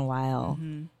once in a while?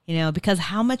 Because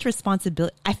how much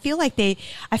responsibility, I feel like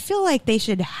they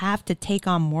should have to take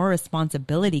on more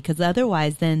responsibility, because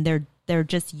otherwise then they're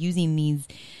just using these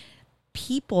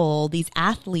people, these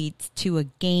athletes, to a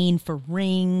gain for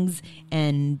rings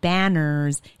and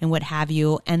banners and what have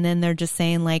you, and then they're just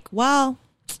saying like, well,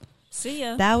 see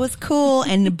ya, that was cool.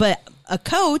 But a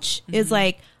coach is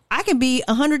like, I can be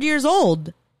 100 years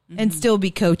old and still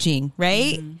be coaching,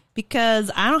 right?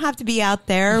 Because I don't have to be out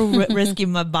there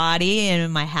risking my body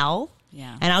and my health.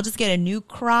 Yeah. And I'll just get a new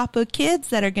crop of kids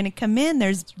that are going to come in.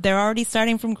 They're already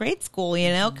starting from grade school,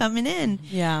 coming in.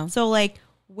 Yeah. So like,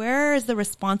 where is the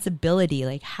responsibility?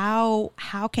 Like, how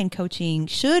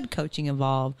should coaching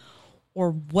evolve,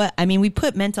 or what? I mean, we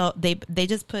put they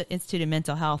just put Institute of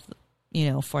Mental Health,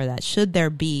 for that. Should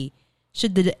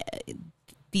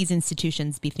these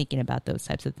institutions be thinking about those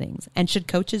types of things? And should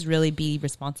coaches really be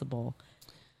responsible?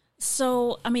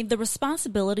 So, I mean, the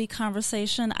responsibility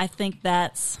conversation, I think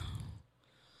that's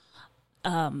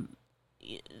a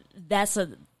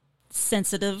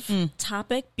sensitive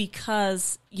topic,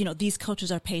 because these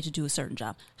coaches are paid to do a certain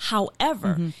job.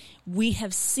 However, we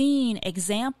have seen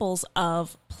examples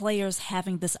of players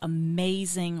having this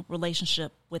amazing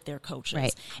relationship with their coaches,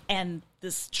 right? And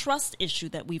this trust issue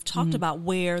that we've talked about,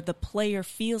 where the player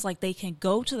feels like they can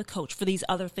go to the coach for these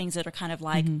other things that are kind of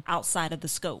like outside of the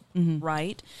scope,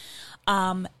 right?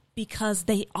 because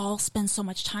they all spend so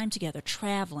much time together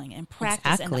traveling and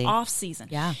practice and the off season.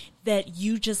 Yeah. That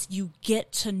you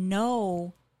get to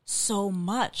know so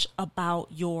much about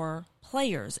your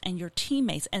players and your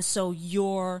teammates. And so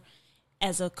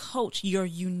as a coach, you're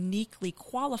uniquely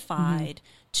qualified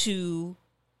to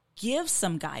give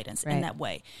some guidance in that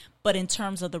way. But in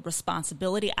terms of the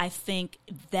responsibility, I think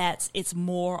it's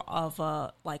more of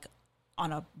a, like,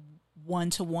 on a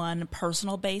one-to-one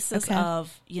personal basis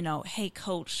of, hey,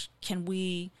 coach, can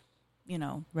we,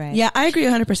 Right. Yeah, I agree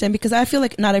 100% because I feel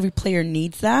like not every player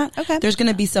needs that. Okay. There's going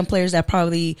to be some players that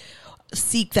probably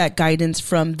seek that guidance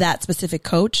from that specific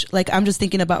coach. Like, I'm just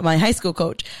thinking about my high school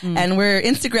coach and we're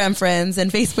Instagram friends and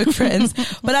Facebook friends,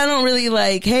 but I don't really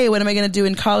like, hey, what am I going to do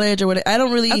in college or what? I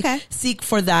don't really seek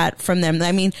for that from them.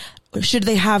 I mean, should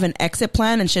they have an exit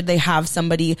plan and should they have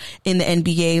somebody in the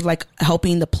NBA like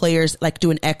helping the players like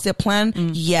do an exit plan?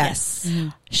 Yes. Mm-hmm.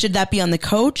 Should that be on the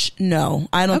coach? No,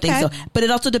 I don't think so. But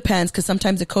it also depends because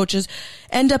sometimes the coaches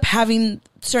end up having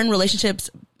certain relationships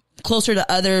closer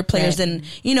to other players than,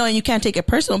 and you can't take it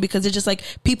personal because it's just like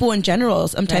people in general.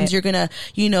 Sometimes you're going to,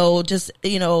 just,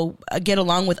 get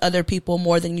along with other people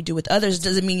more than you do with others. It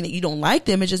doesn't mean that you don't like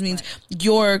them. It just means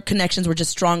your connections were just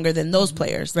stronger than those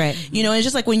players. Right. And it's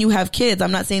just like when you have kids,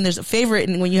 I'm not saying there's a favorite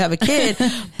when you have a kid,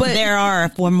 but there are,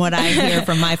 from what I hear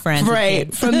from my friends.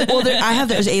 Right.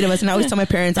 There's 8 of us and I always tell my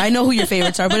parents, I know who your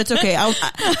favorites are, but it's okay.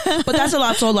 But that's a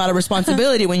lot of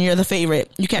responsibility when you're the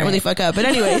favorite. You can't really fuck up. But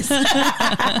anyways, so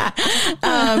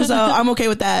I'm okay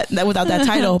with that without that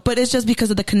title, but it's just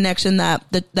because of the connection that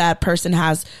that person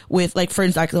has with, like, for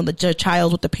example, the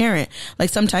child with the parent. Like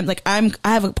sometimes, like I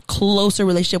have a closer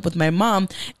relationship with my mom.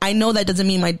 I know that doesn't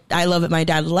mean I love my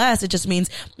dad less. It just means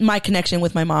my connection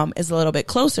with my mom is a little bit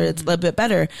closer. It's a little bit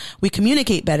better. We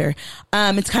communicate better.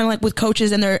 It's kind of like with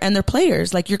coaches and their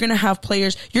players. Like, you're gonna have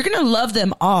players, you're gonna love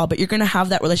them all, but you're gonna have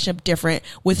that relationship different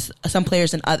with some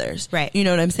players than others. Right. You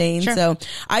know what I'm saying? Sure. So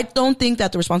I don't think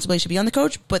that the responsibility should be on the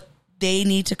coach, but they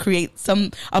need to create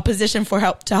a position to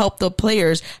help the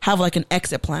players have like an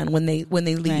exit plan when they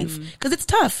leave, because it's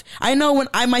tough. I know when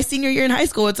my senior year in high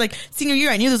school, it's like senior year,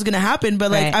 I knew this was gonna happen,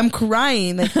 but like I'm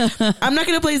crying, like I'm not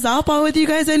gonna play softball with you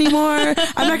guys anymore.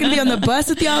 I'm not gonna be on the bus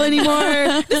with y'all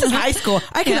anymore. This is high school.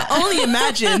 I can only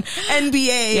imagine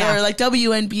NBA or like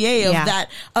WNBA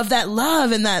of that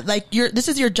love and that, like, this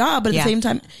is your job, but at the same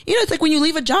time, it's like when you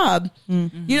leave a job,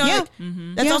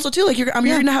 that's also too, like you're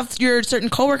gonna have your certain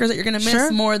coworkers that you're gonna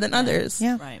miss more than others.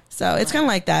 Yeah. Right. So it's kind of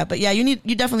like that. But yeah, you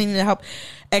definitely need to help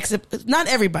exit. Not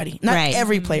everybody, not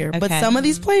every player, but some of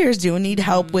these players do need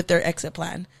help with their exit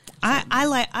plan.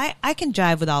 I can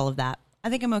jive with all of that. I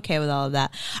think I'm okay with all of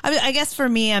that. I guess for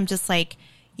me, I'm just like,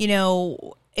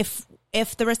 if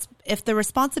the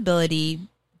responsibility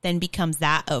then becomes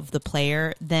that of the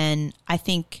player, then I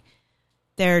think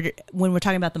when we're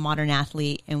talking about the modern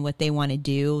athlete and what they want to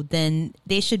do, then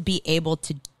they should be able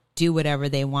to do whatever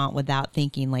they want without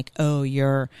thinking like, oh,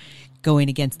 you're going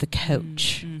against the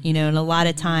coach, and a lot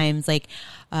of times, like,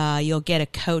 you'll get a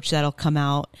coach that'll come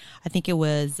out. I think it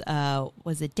was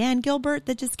it Dan Gilbert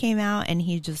that just came out, and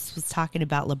he just was talking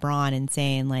about LeBron and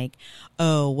saying like,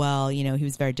 oh, well, he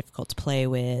was very difficult to play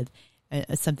with,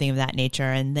 something of that nature.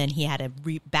 And then he had to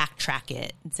backtrack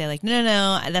it and say like,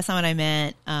 no, that's not what I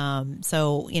meant.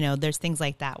 So, there's things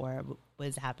like that where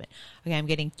was happen. Okay, I'm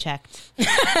getting checked.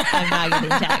 I'm not getting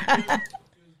checked.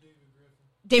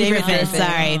 David Griffin.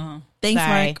 Sorry. Thanks,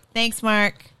 Mark. Thanks,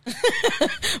 Mark.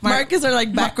 Mark is our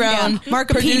like background.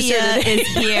 Markopedia is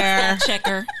here.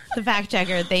 Checker. The fact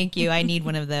checker. Thank you. I need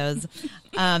one of those.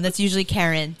 That's usually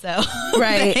Karen. So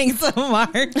right. Thanks,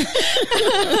 Mark.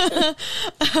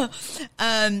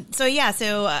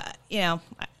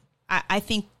 I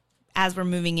think as we're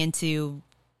moving into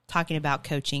talking about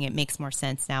coaching, it makes more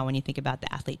sense now when you think about the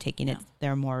athlete taking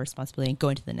their more responsibility and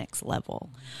going to the next level.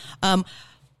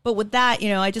 But with that,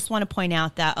 I just want to point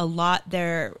out that a lot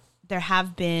there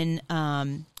have been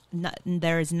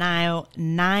there's 9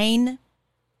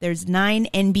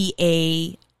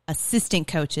 NBA assistant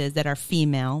coaches that are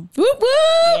female. Woo woo!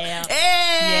 Yeah.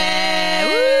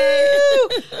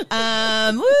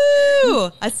 Yeah.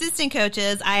 Woo! Assistant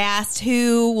coaches. I asked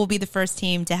who will be the first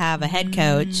team to have a head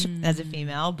coach as a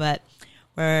female, but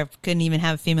we couldn't even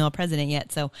have a female president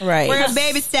yet. So we're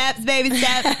baby steps.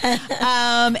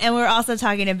 And we're also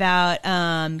talking about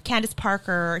Candace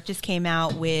Parker just came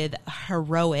out with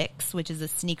Heroics, which is a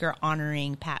sneaker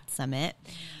honoring Pat Summitt.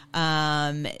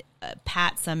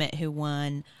 Pat Summitt, who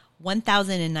won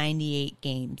 1,098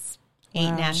 games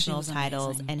 8 national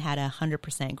titles, and had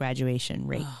 100% graduation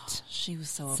rate. She was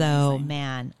so amazing.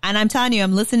 Man. And I'm telling you,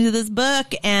 I'm listening to this book,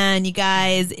 and you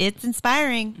guys, it's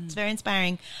inspiring. It's very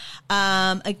inspiring.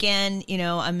 Again, you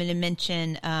know, I'm going to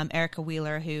mention Erica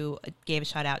Wheeler, who gave a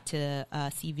shout out to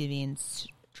C. Vivian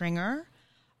Stringer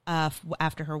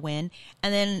after her win.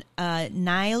 And then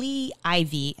Niley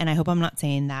Ivy, and I hope I'm not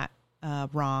saying that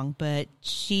wrong, but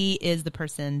she is the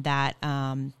person that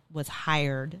was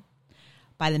hired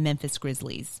by the Memphis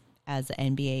Grizzlies as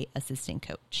an NBA assistant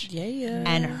coach. Yeah.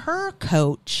 And her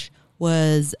coach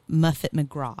was Muffet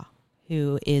McGraw,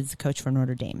 who is coach for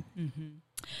Notre Dame.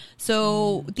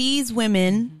 So these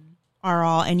women are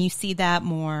all, and you see that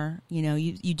more, you know,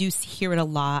 you do hear it a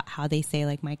lot, how they say,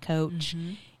 like, my coach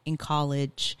in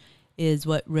college is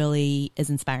what really has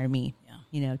inspired me,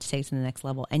 you know, to take it to the next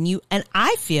level. And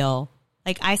I feel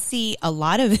like I see a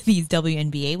lot of these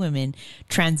WNBA women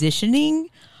transitioning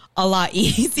a lot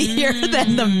easier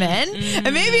than the men.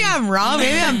 And maybe I'm wrong.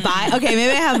 Maybe I'm biased. Okay,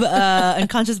 maybe I have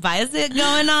unconscious bias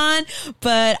going on.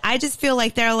 But I just feel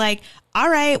like they're like, all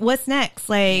right, what's next?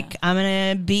 Like, I'm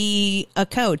going to be a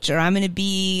coach, or I'm going to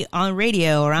be on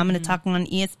radio, or I'm going to talk on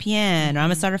ESPN, or I'm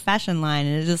going to start a fashion line.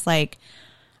 And it's just like,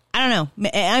 I don't know.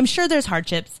 I'm sure there's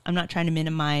hardships. I'm not trying to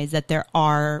minimize that there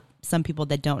are some people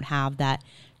that don't have that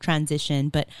transition,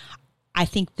 but I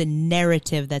think the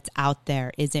narrative that's out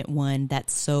there isn't one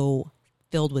that's so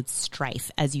filled with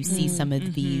strife as you see some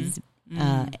of these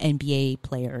NBA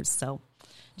players. So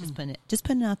just putting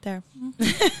it out there.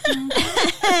 Maybe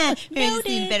just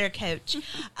be a better coach.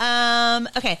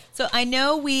 Okay, so I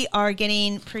know we are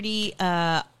getting pretty.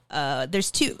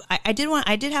 There's two. I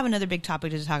did have another big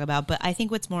topic to talk about, but I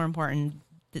think what's more important,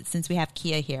 that since we have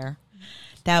Kia here,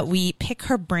 that we pick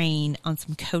her brain on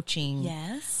some coaching.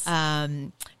 Yes.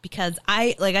 Because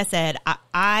like I said,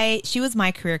 she was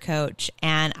my career coach,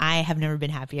 and I have never been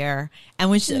happier. And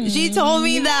when she told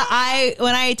me that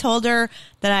when I told her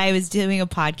that I was doing a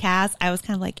podcast, I was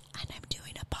kind of like, and I'm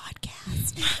doing a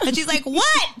podcast. And she's like,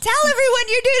 what? Tell everyone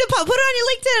you're doing a podcast. Put it on your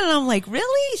LinkedIn. And I'm like,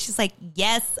 really? She's like,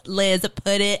 yes, Liz,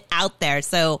 put it out there.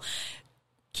 So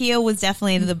Kia was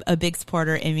definitely a big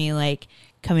supporter in me, like,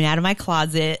 coming out of my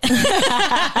closet as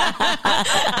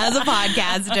a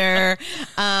podcaster.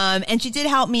 And she did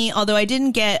help me, although I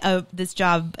didn't get this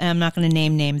job, and I'm not going to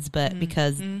name names, but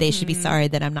because they should be sorry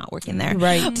that I'm not working there.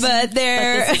 Right. But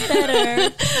they're, But this is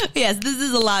better. Yes, this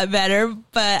is a lot better.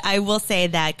 But I will say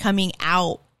that coming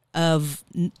out of,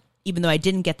 even though I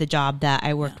didn't get the job that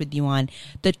I worked with you on,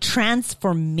 the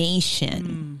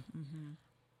transformation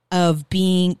of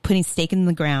putting stake in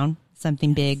the ground,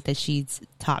 something big that she's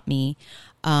taught me.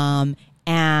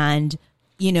 And,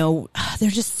 you know,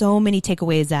 there's just so many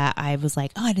takeaways that I was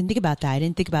like, oh, I didn't think about that. I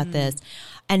didn't think about this.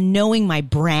 And knowing my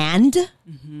brand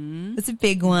is a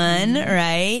big one,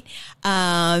 right?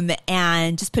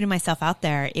 And just putting myself out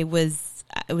there, it was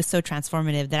so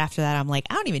transformative that after that, I'm like,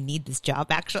 I don't even need this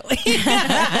job, actually.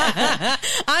 I'm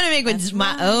going to make it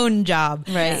my own job.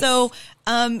 Right. So,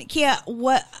 Kia,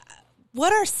 what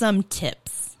are some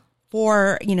tips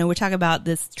for, you know, we're talking about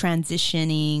this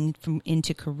transitioning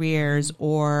into careers,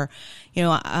 or, you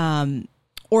know,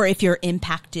 or if you're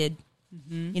impacted,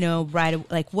 you know, right,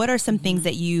 like, what are some things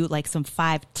that you, like, some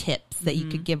 5 tips that you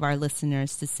could give our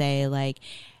listeners to say, like,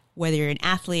 whether you're an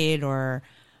athlete or,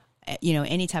 you know,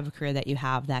 any type of career that you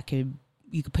have that you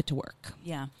could put to work?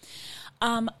 Yeah.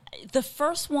 The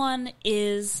first one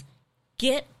is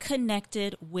get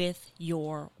connected with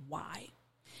your why.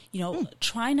 You know,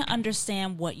 trying to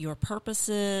understand what your purpose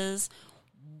is,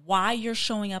 why you're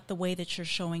showing up the way that you're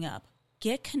showing up.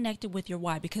 Get connected with your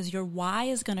why, because your why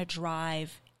is going to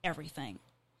drive everything.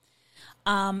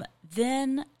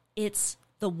 Then it's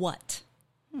the what.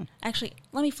 Actually,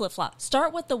 let me flip-flop.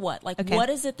 Start with the what. Like, what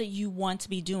is it that you want to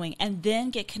be doing? And then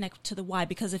get connected to the why.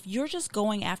 Because if you're just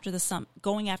going after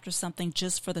something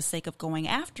just for the sake of going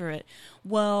after it,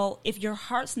 well, if your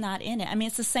heart's not in it, I mean,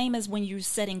 it's the same as when you're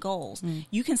setting goals.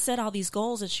 You can set all these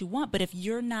goals that you want, but if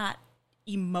you're not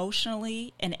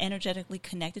emotionally and energetically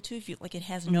connected to it, if you, like, it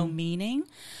has no meaning.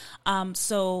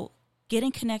 So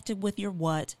getting connected with your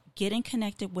what, getting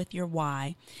connected with your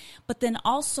why, but then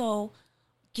also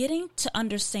getting to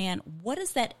understand, what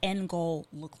does that end goal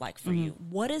look like for you?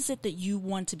 What is it that you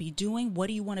want to be doing? What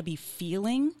do you want to be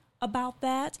feeling about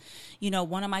that? You know,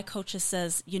 one of my coaches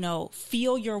says, you know,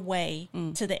 feel your way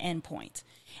to the end point.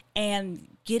 And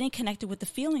getting connected with the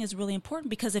feeling is really important,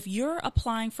 because if you're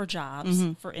applying for jobs,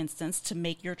 for instance, to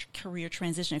make your career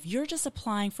transition, if you're just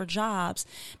applying for jobs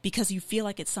because you feel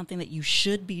like it's something that you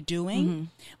should be doing,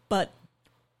 but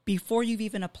before you've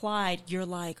even applied, you're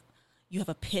like, you have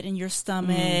a pit in your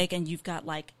stomach and you've got,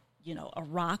 like, a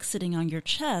rock sitting on your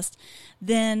chest,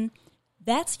 then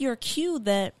that's your cue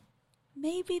that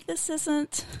maybe this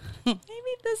isn't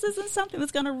something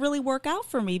that's going to really work out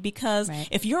for me, because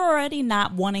if you're already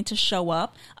not wanting to show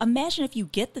up, imagine if you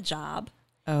get the job.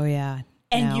 Oh yeah.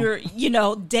 And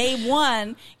you're, day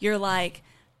one, you're like,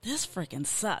 this freaking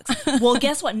sucks. Well,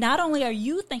 guess what? Not only are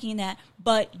you thinking that,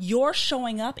 but you're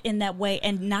showing up in that way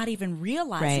and not even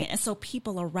realizing it. And so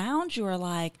people around you are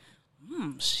like,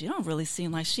 she don't really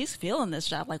seem like she's feeling this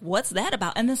job. Like, what's that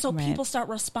about? And then so people start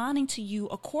responding to you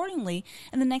accordingly.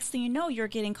 And the next thing you know, you're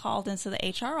getting called into the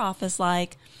HR office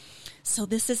like, so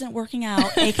this isn't working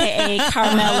out, a.k.a.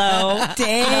 Carmelo.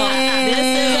 Damn. This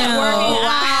isn't working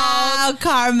out.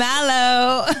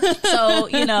 Carmelo. So,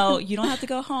 you don't have to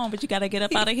go home, but you got to get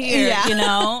up out of here,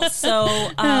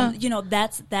 So,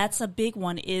 that's a big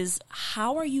one, is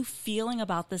how are you feeling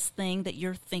about this thing that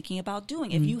you're thinking about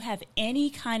doing? If you have any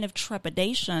kind of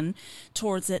trepidation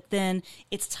towards it, then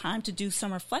it's time to do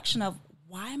some reflection of,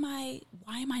 why am I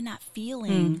not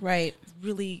feeling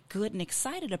really good and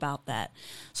excited about that?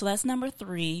 So that's number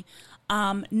 3.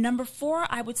 Number 4,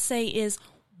 I would say, is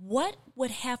what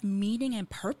would have meaning and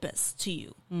purpose to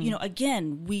you?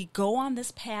 Again, we go on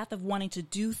this path of wanting to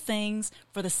do things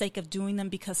for the sake of doing them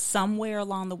because somewhere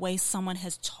along the way someone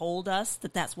has told us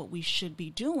that that's what we should be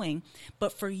doing.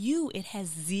 But for you, it has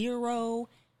 0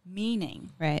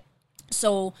 meaning. Right.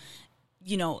 So,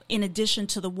 in addition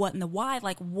to the what and the why,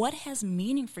 like, what has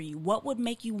meaning for you? What would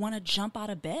make you want to jump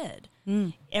out of bed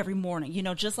every morning?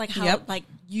 Just like how, like,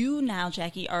 you now,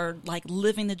 Jackie, are like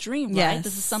living the dream, right? Yes.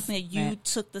 This is something that you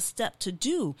took the step to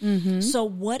do. So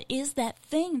what is that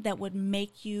thing that would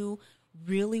make you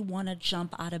really want to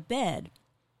jump out of bed?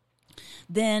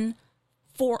 Then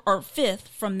 4 or 5th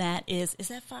from that is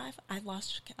that 5? I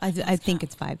lost count. I think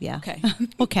it's 5, yeah. Okay.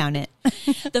 We'll count it.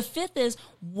 The 5th is,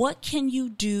 what can you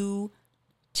do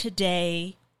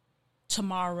today,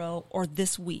 tomorrow, or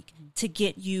this week to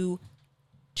get you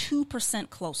 2%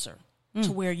 closer to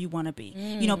where you want to be?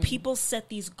 People set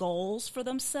these goals for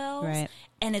themselves,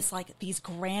 and it's like these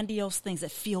grandiose things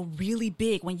that feel really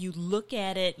big when you look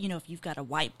at it. If you've got a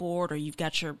whiteboard or you've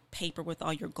got your paper with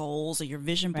all your goals or your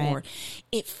vision board,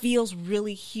 it feels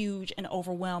really huge and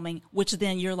overwhelming, which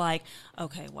then you're like,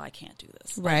 okay, well, I can't do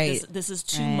this. Like, this is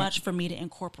too much for me to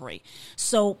incorporate.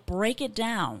 So break it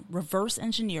down, reverse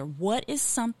engineer. What is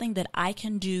something that I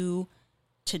can do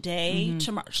today,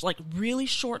 tomorrow, like really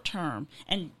short term?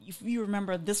 And if you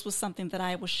remember, this was something that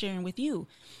I was sharing with you.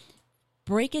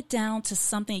 Break it down to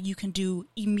something you can do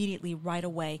immediately, right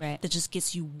away, that just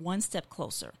gets you one step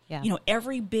closer. Yeah.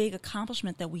 Every big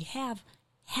accomplishment that we have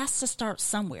has to start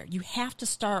somewhere. You have to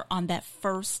start on that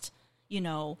first,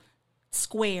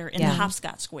 square in the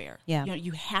hopscotch square. Yeah.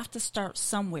 You have to start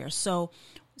somewhere. So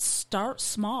start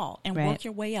small and work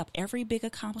your way up. Every big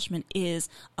accomplishment is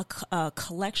a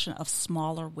collection of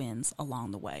smaller wins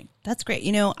along the way. That's great.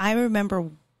 I remember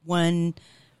one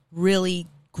really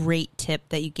great tip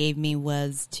that you gave me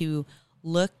was to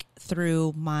look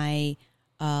through my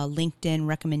LinkedIn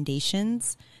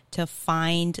recommendations to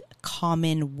find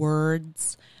common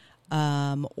words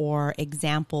or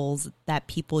examples that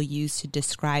people use to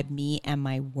describe me and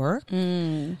my work.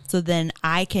 So then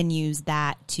I can use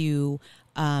that to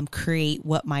create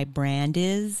what my brand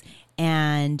is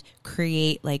and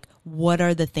create, like, what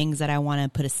are the things that I want to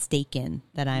put a stake in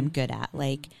that I'm good at.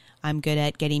 Like, I'm good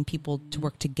at getting people to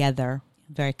work together,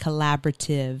 very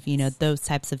collaborative, those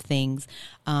types of things,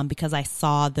 because I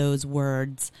saw those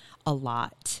words a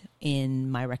lot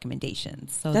in my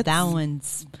recommendations. So that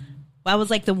one's, that was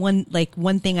like the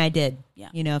one thing I did. Yeah.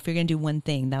 If you're going to do one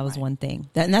thing, that was one thing.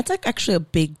 And that's like actually a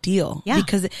big deal. Yeah.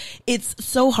 Because it's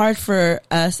so hard for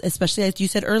us, especially as you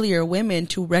said earlier, women,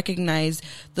 to recognize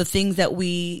the things that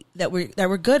we're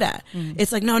good at.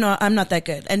 It's like, no, I'm not that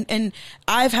good. And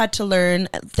I've had to learn,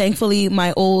 thankfully,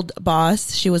 my old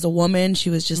boss, she was a woman. She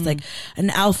was just like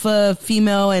an alpha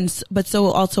female, but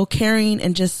so also caring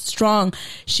and just strong.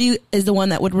 She is the one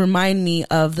that would remind me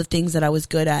of the things that I was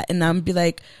good at. And I'm be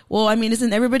like, well, I mean,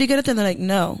 isn't everybody good at them? They're like,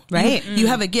 no. Right. You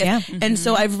have a gift. Yeah. And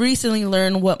so I've recently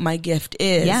learned what my gift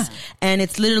is. Yeah. And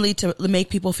it's literally to make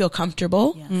people feel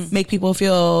comfortable, make people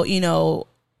feel,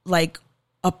 like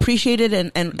appreciated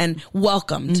and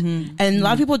welcomed. And a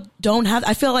lot of people don't have,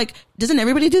 I feel like, doesn't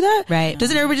everybody do that? Right.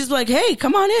 Doesn't everybody just be like, hey,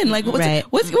 come on in. Like, what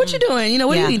you doing?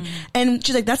 What do you need? And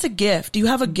she's like, that's a gift. You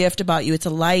have a gift about you. It's a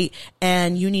light,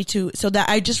 and you need to, so that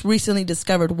I just recently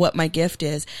discovered what my gift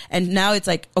is. And now it's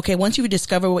like, okay, once you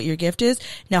discover what your gift is,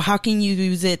 now how can you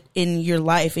use it in your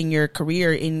life, in your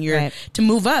career, to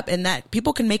move up, and that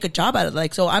people can make a job out of it.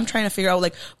 Like, so I'm trying to figure out,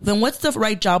 like, then what's the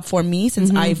right job for me, since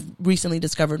I've recently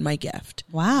discovered my gift.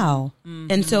 Wow.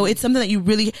 And so it's something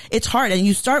that it's hard. And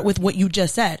you start with what you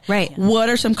just said. Right. What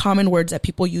are some common words that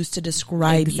people use to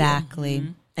describe you?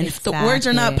 Exactly. And if the words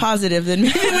are not positive, then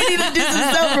maybe we need to do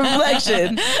some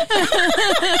self-reflection.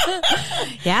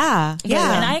 Yeah.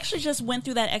 And I actually just went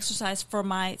through that exercise for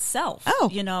myself. Oh,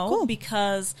 cool.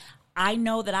 Because I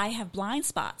know that I have blind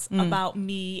spots about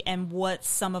me and what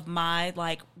some of my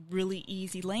like really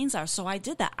easy lanes are. So I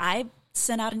did that. I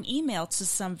sent out an email to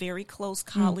some very close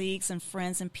colleagues and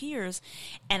friends and peers,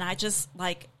 and I just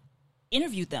like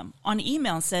interviewed them on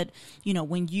email and said,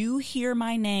 when you hear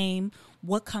my name,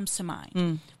 what comes to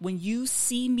mind? When you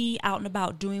see me out and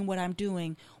about doing what I'm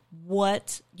doing,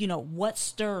 what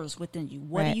stirs within you?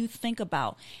 What do you think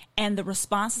about? And the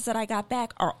responses that I got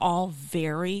back are all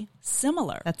very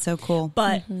similar. That's so cool.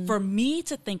 But for me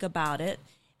to think about it,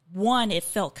 one, it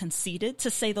felt conceited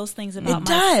to say those things about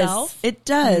myself. It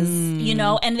does.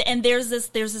 And there's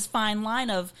this fine line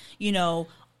of,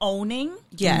 owning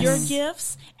your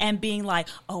gifts and being like,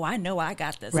 oh, I know I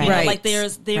got this. Right. Like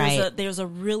there's a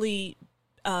really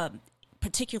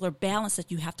particular balance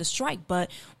that you have to strike, but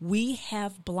we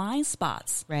have blind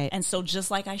spots. Right. And so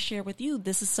just like I share with you,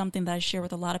 this is something that I share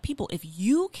with a lot of people. If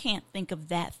you can't think of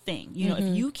that thing,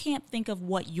 if you can't think of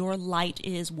what your light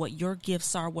is, what your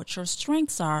gifts are, what your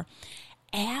strengths are,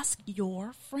 ask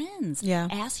your friends,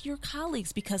 ask your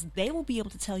colleagues, because they will be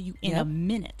able to tell you in a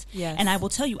minute. Yes. And I will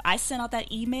tell you, I sent out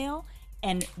that email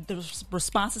and the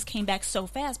responses came back so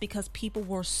fast because people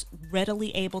were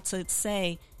readily able to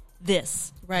say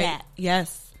this, that.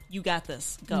 Yes. You got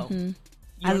this. Go.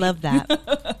 I love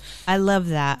that. I love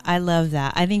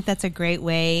that. I think that's a great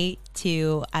way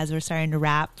to, as we're starting to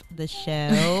wrap the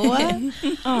show.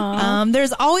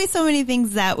 There's always so many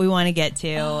things that we want to get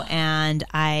to, and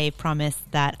I promise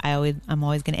that I'm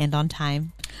always going to end on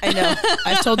time. I know.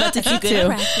 I've told that to keep too.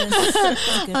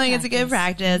 I think it's a good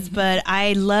practice, but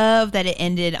I love that it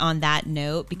ended on that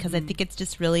note because I think it's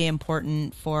just really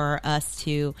important for us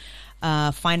to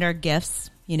find our gifts,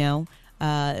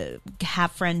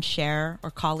 have friends share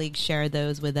or colleagues share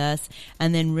those with us,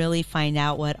 and then really find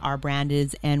out what our brand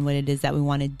is and what it is that we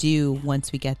want to do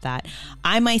once we get that.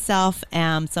 I myself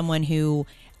am someone who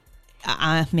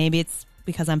maybe it's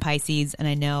because I'm Pisces and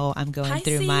I know I'm going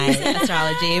through my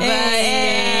astrology,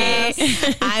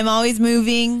 but I'm always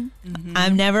moving.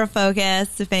 I'm never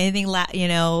focused. If anything,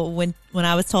 when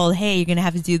I was told, hey, you're going to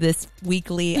have to do this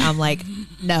weekly, I'm like,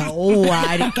 no,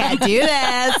 I can't do this.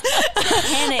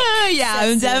 Panic.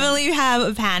 I definitely have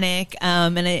a panic.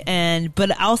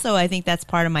 But also I think that's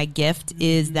part of my gift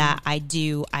is that I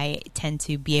tend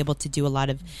to be able to do a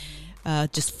lot of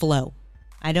just flow.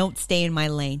 I don't stay in my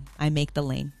lane. I make the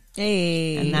lane.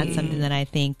 Hey. And that's something that I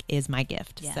think is my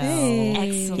gift. Yes. So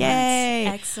Excellent. Yay.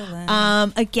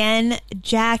 Excellent. Again,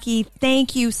 Jackie,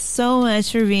 thank you so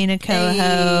much for being a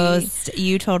co-host. Hey.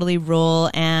 You totally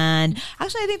rule. And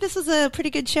actually, I think this was a pretty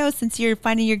good show since you're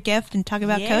finding your gift and talking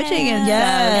about coaching and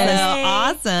stuff.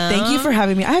 So awesome. Thank you for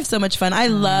having me. I have so much fun. I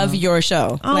love your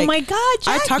show. Oh my God,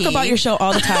 Jackie. I talk about your show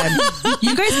all the time.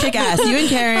 You guys kick ass. You and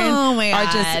Karen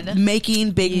are just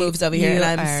making big moves over here. And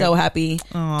I'm so happy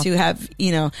to have,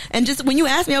 and just when you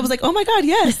asked me, I was like, oh my God,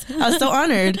 yes. I was so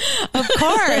honored. Of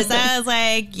course. I was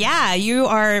like, yeah,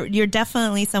 you're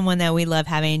definitely someone that we love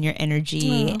having your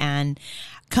energy and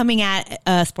coming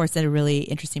at sports at a really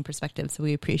interesting perspective. So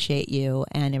we appreciate you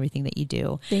and everything that you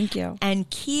do. Thank you. And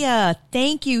Kia,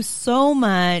 thank you so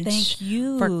much. Thank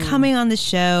you for coming on the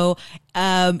show.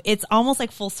 It's almost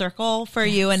like full circle for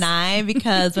you and I,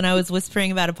 because when I was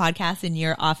whispering about a podcast in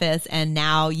your office and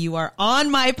now you are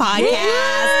on my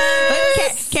podcast.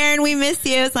 But Karen, we miss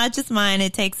you. It's not just mine.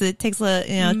 It takes a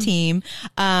team.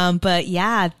 But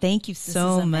yeah, thank you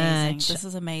so much. This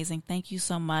is amazing. Thank you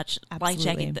so much. Absolutely.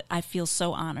 Like Jackie, I feel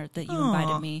so honored that you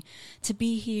invited me to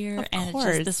be here. And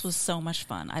this was so much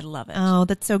fun. I love it. Oh,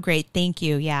 that's so great. Thank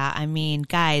you. Yeah. I mean,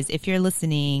 guys, if you're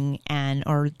listening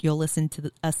or you'll listen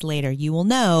to us later, you will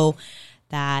know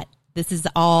that this has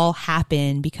all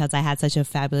happened because I had such a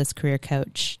fabulous career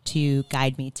coach to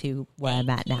guide me to where I'm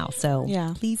at now. So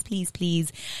please, please,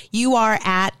 please. You are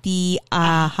at the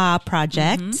AHA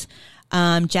Project.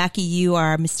 Jackie, you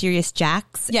are Mysterious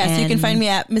Jax. Yes, you can find me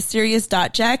at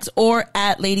mysterious.jax or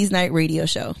at Ladies Night Radio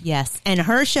Show. Yes. And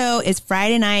her show is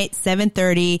Friday night,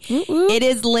 7:30. It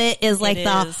is lit. Is like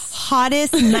the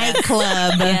hottest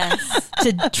nightclub.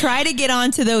 To try to get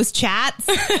onto those chats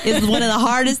is one of the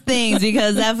hardest things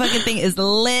because that fucking thing is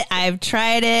lit. I've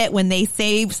tried it. When they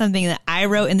say something that I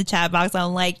wrote in the chat box,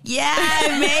 I'm like, yeah,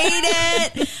 I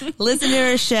made it. Listen to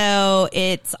her show.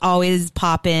 It's always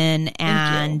popping.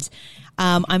 And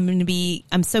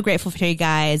I'm so grateful for you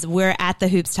guys. We're at The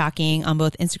Hoops Talking on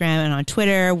both Instagram and on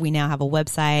Twitter. We now have a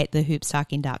website,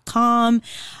 thehoopstalking.com.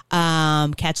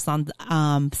 Catch us on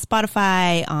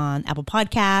Spotify, on Apple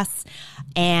Podcasts.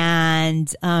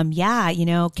 And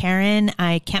Karen,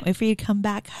 I can't wait for you to come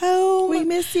back home. We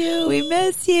miss you. We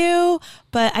miss you.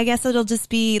 But I guess it'll just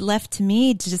be left to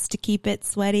me to keep it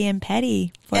sweaty and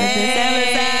petty for this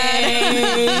episode.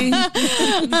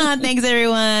 Thanks,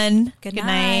 everyone. Good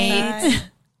night. night.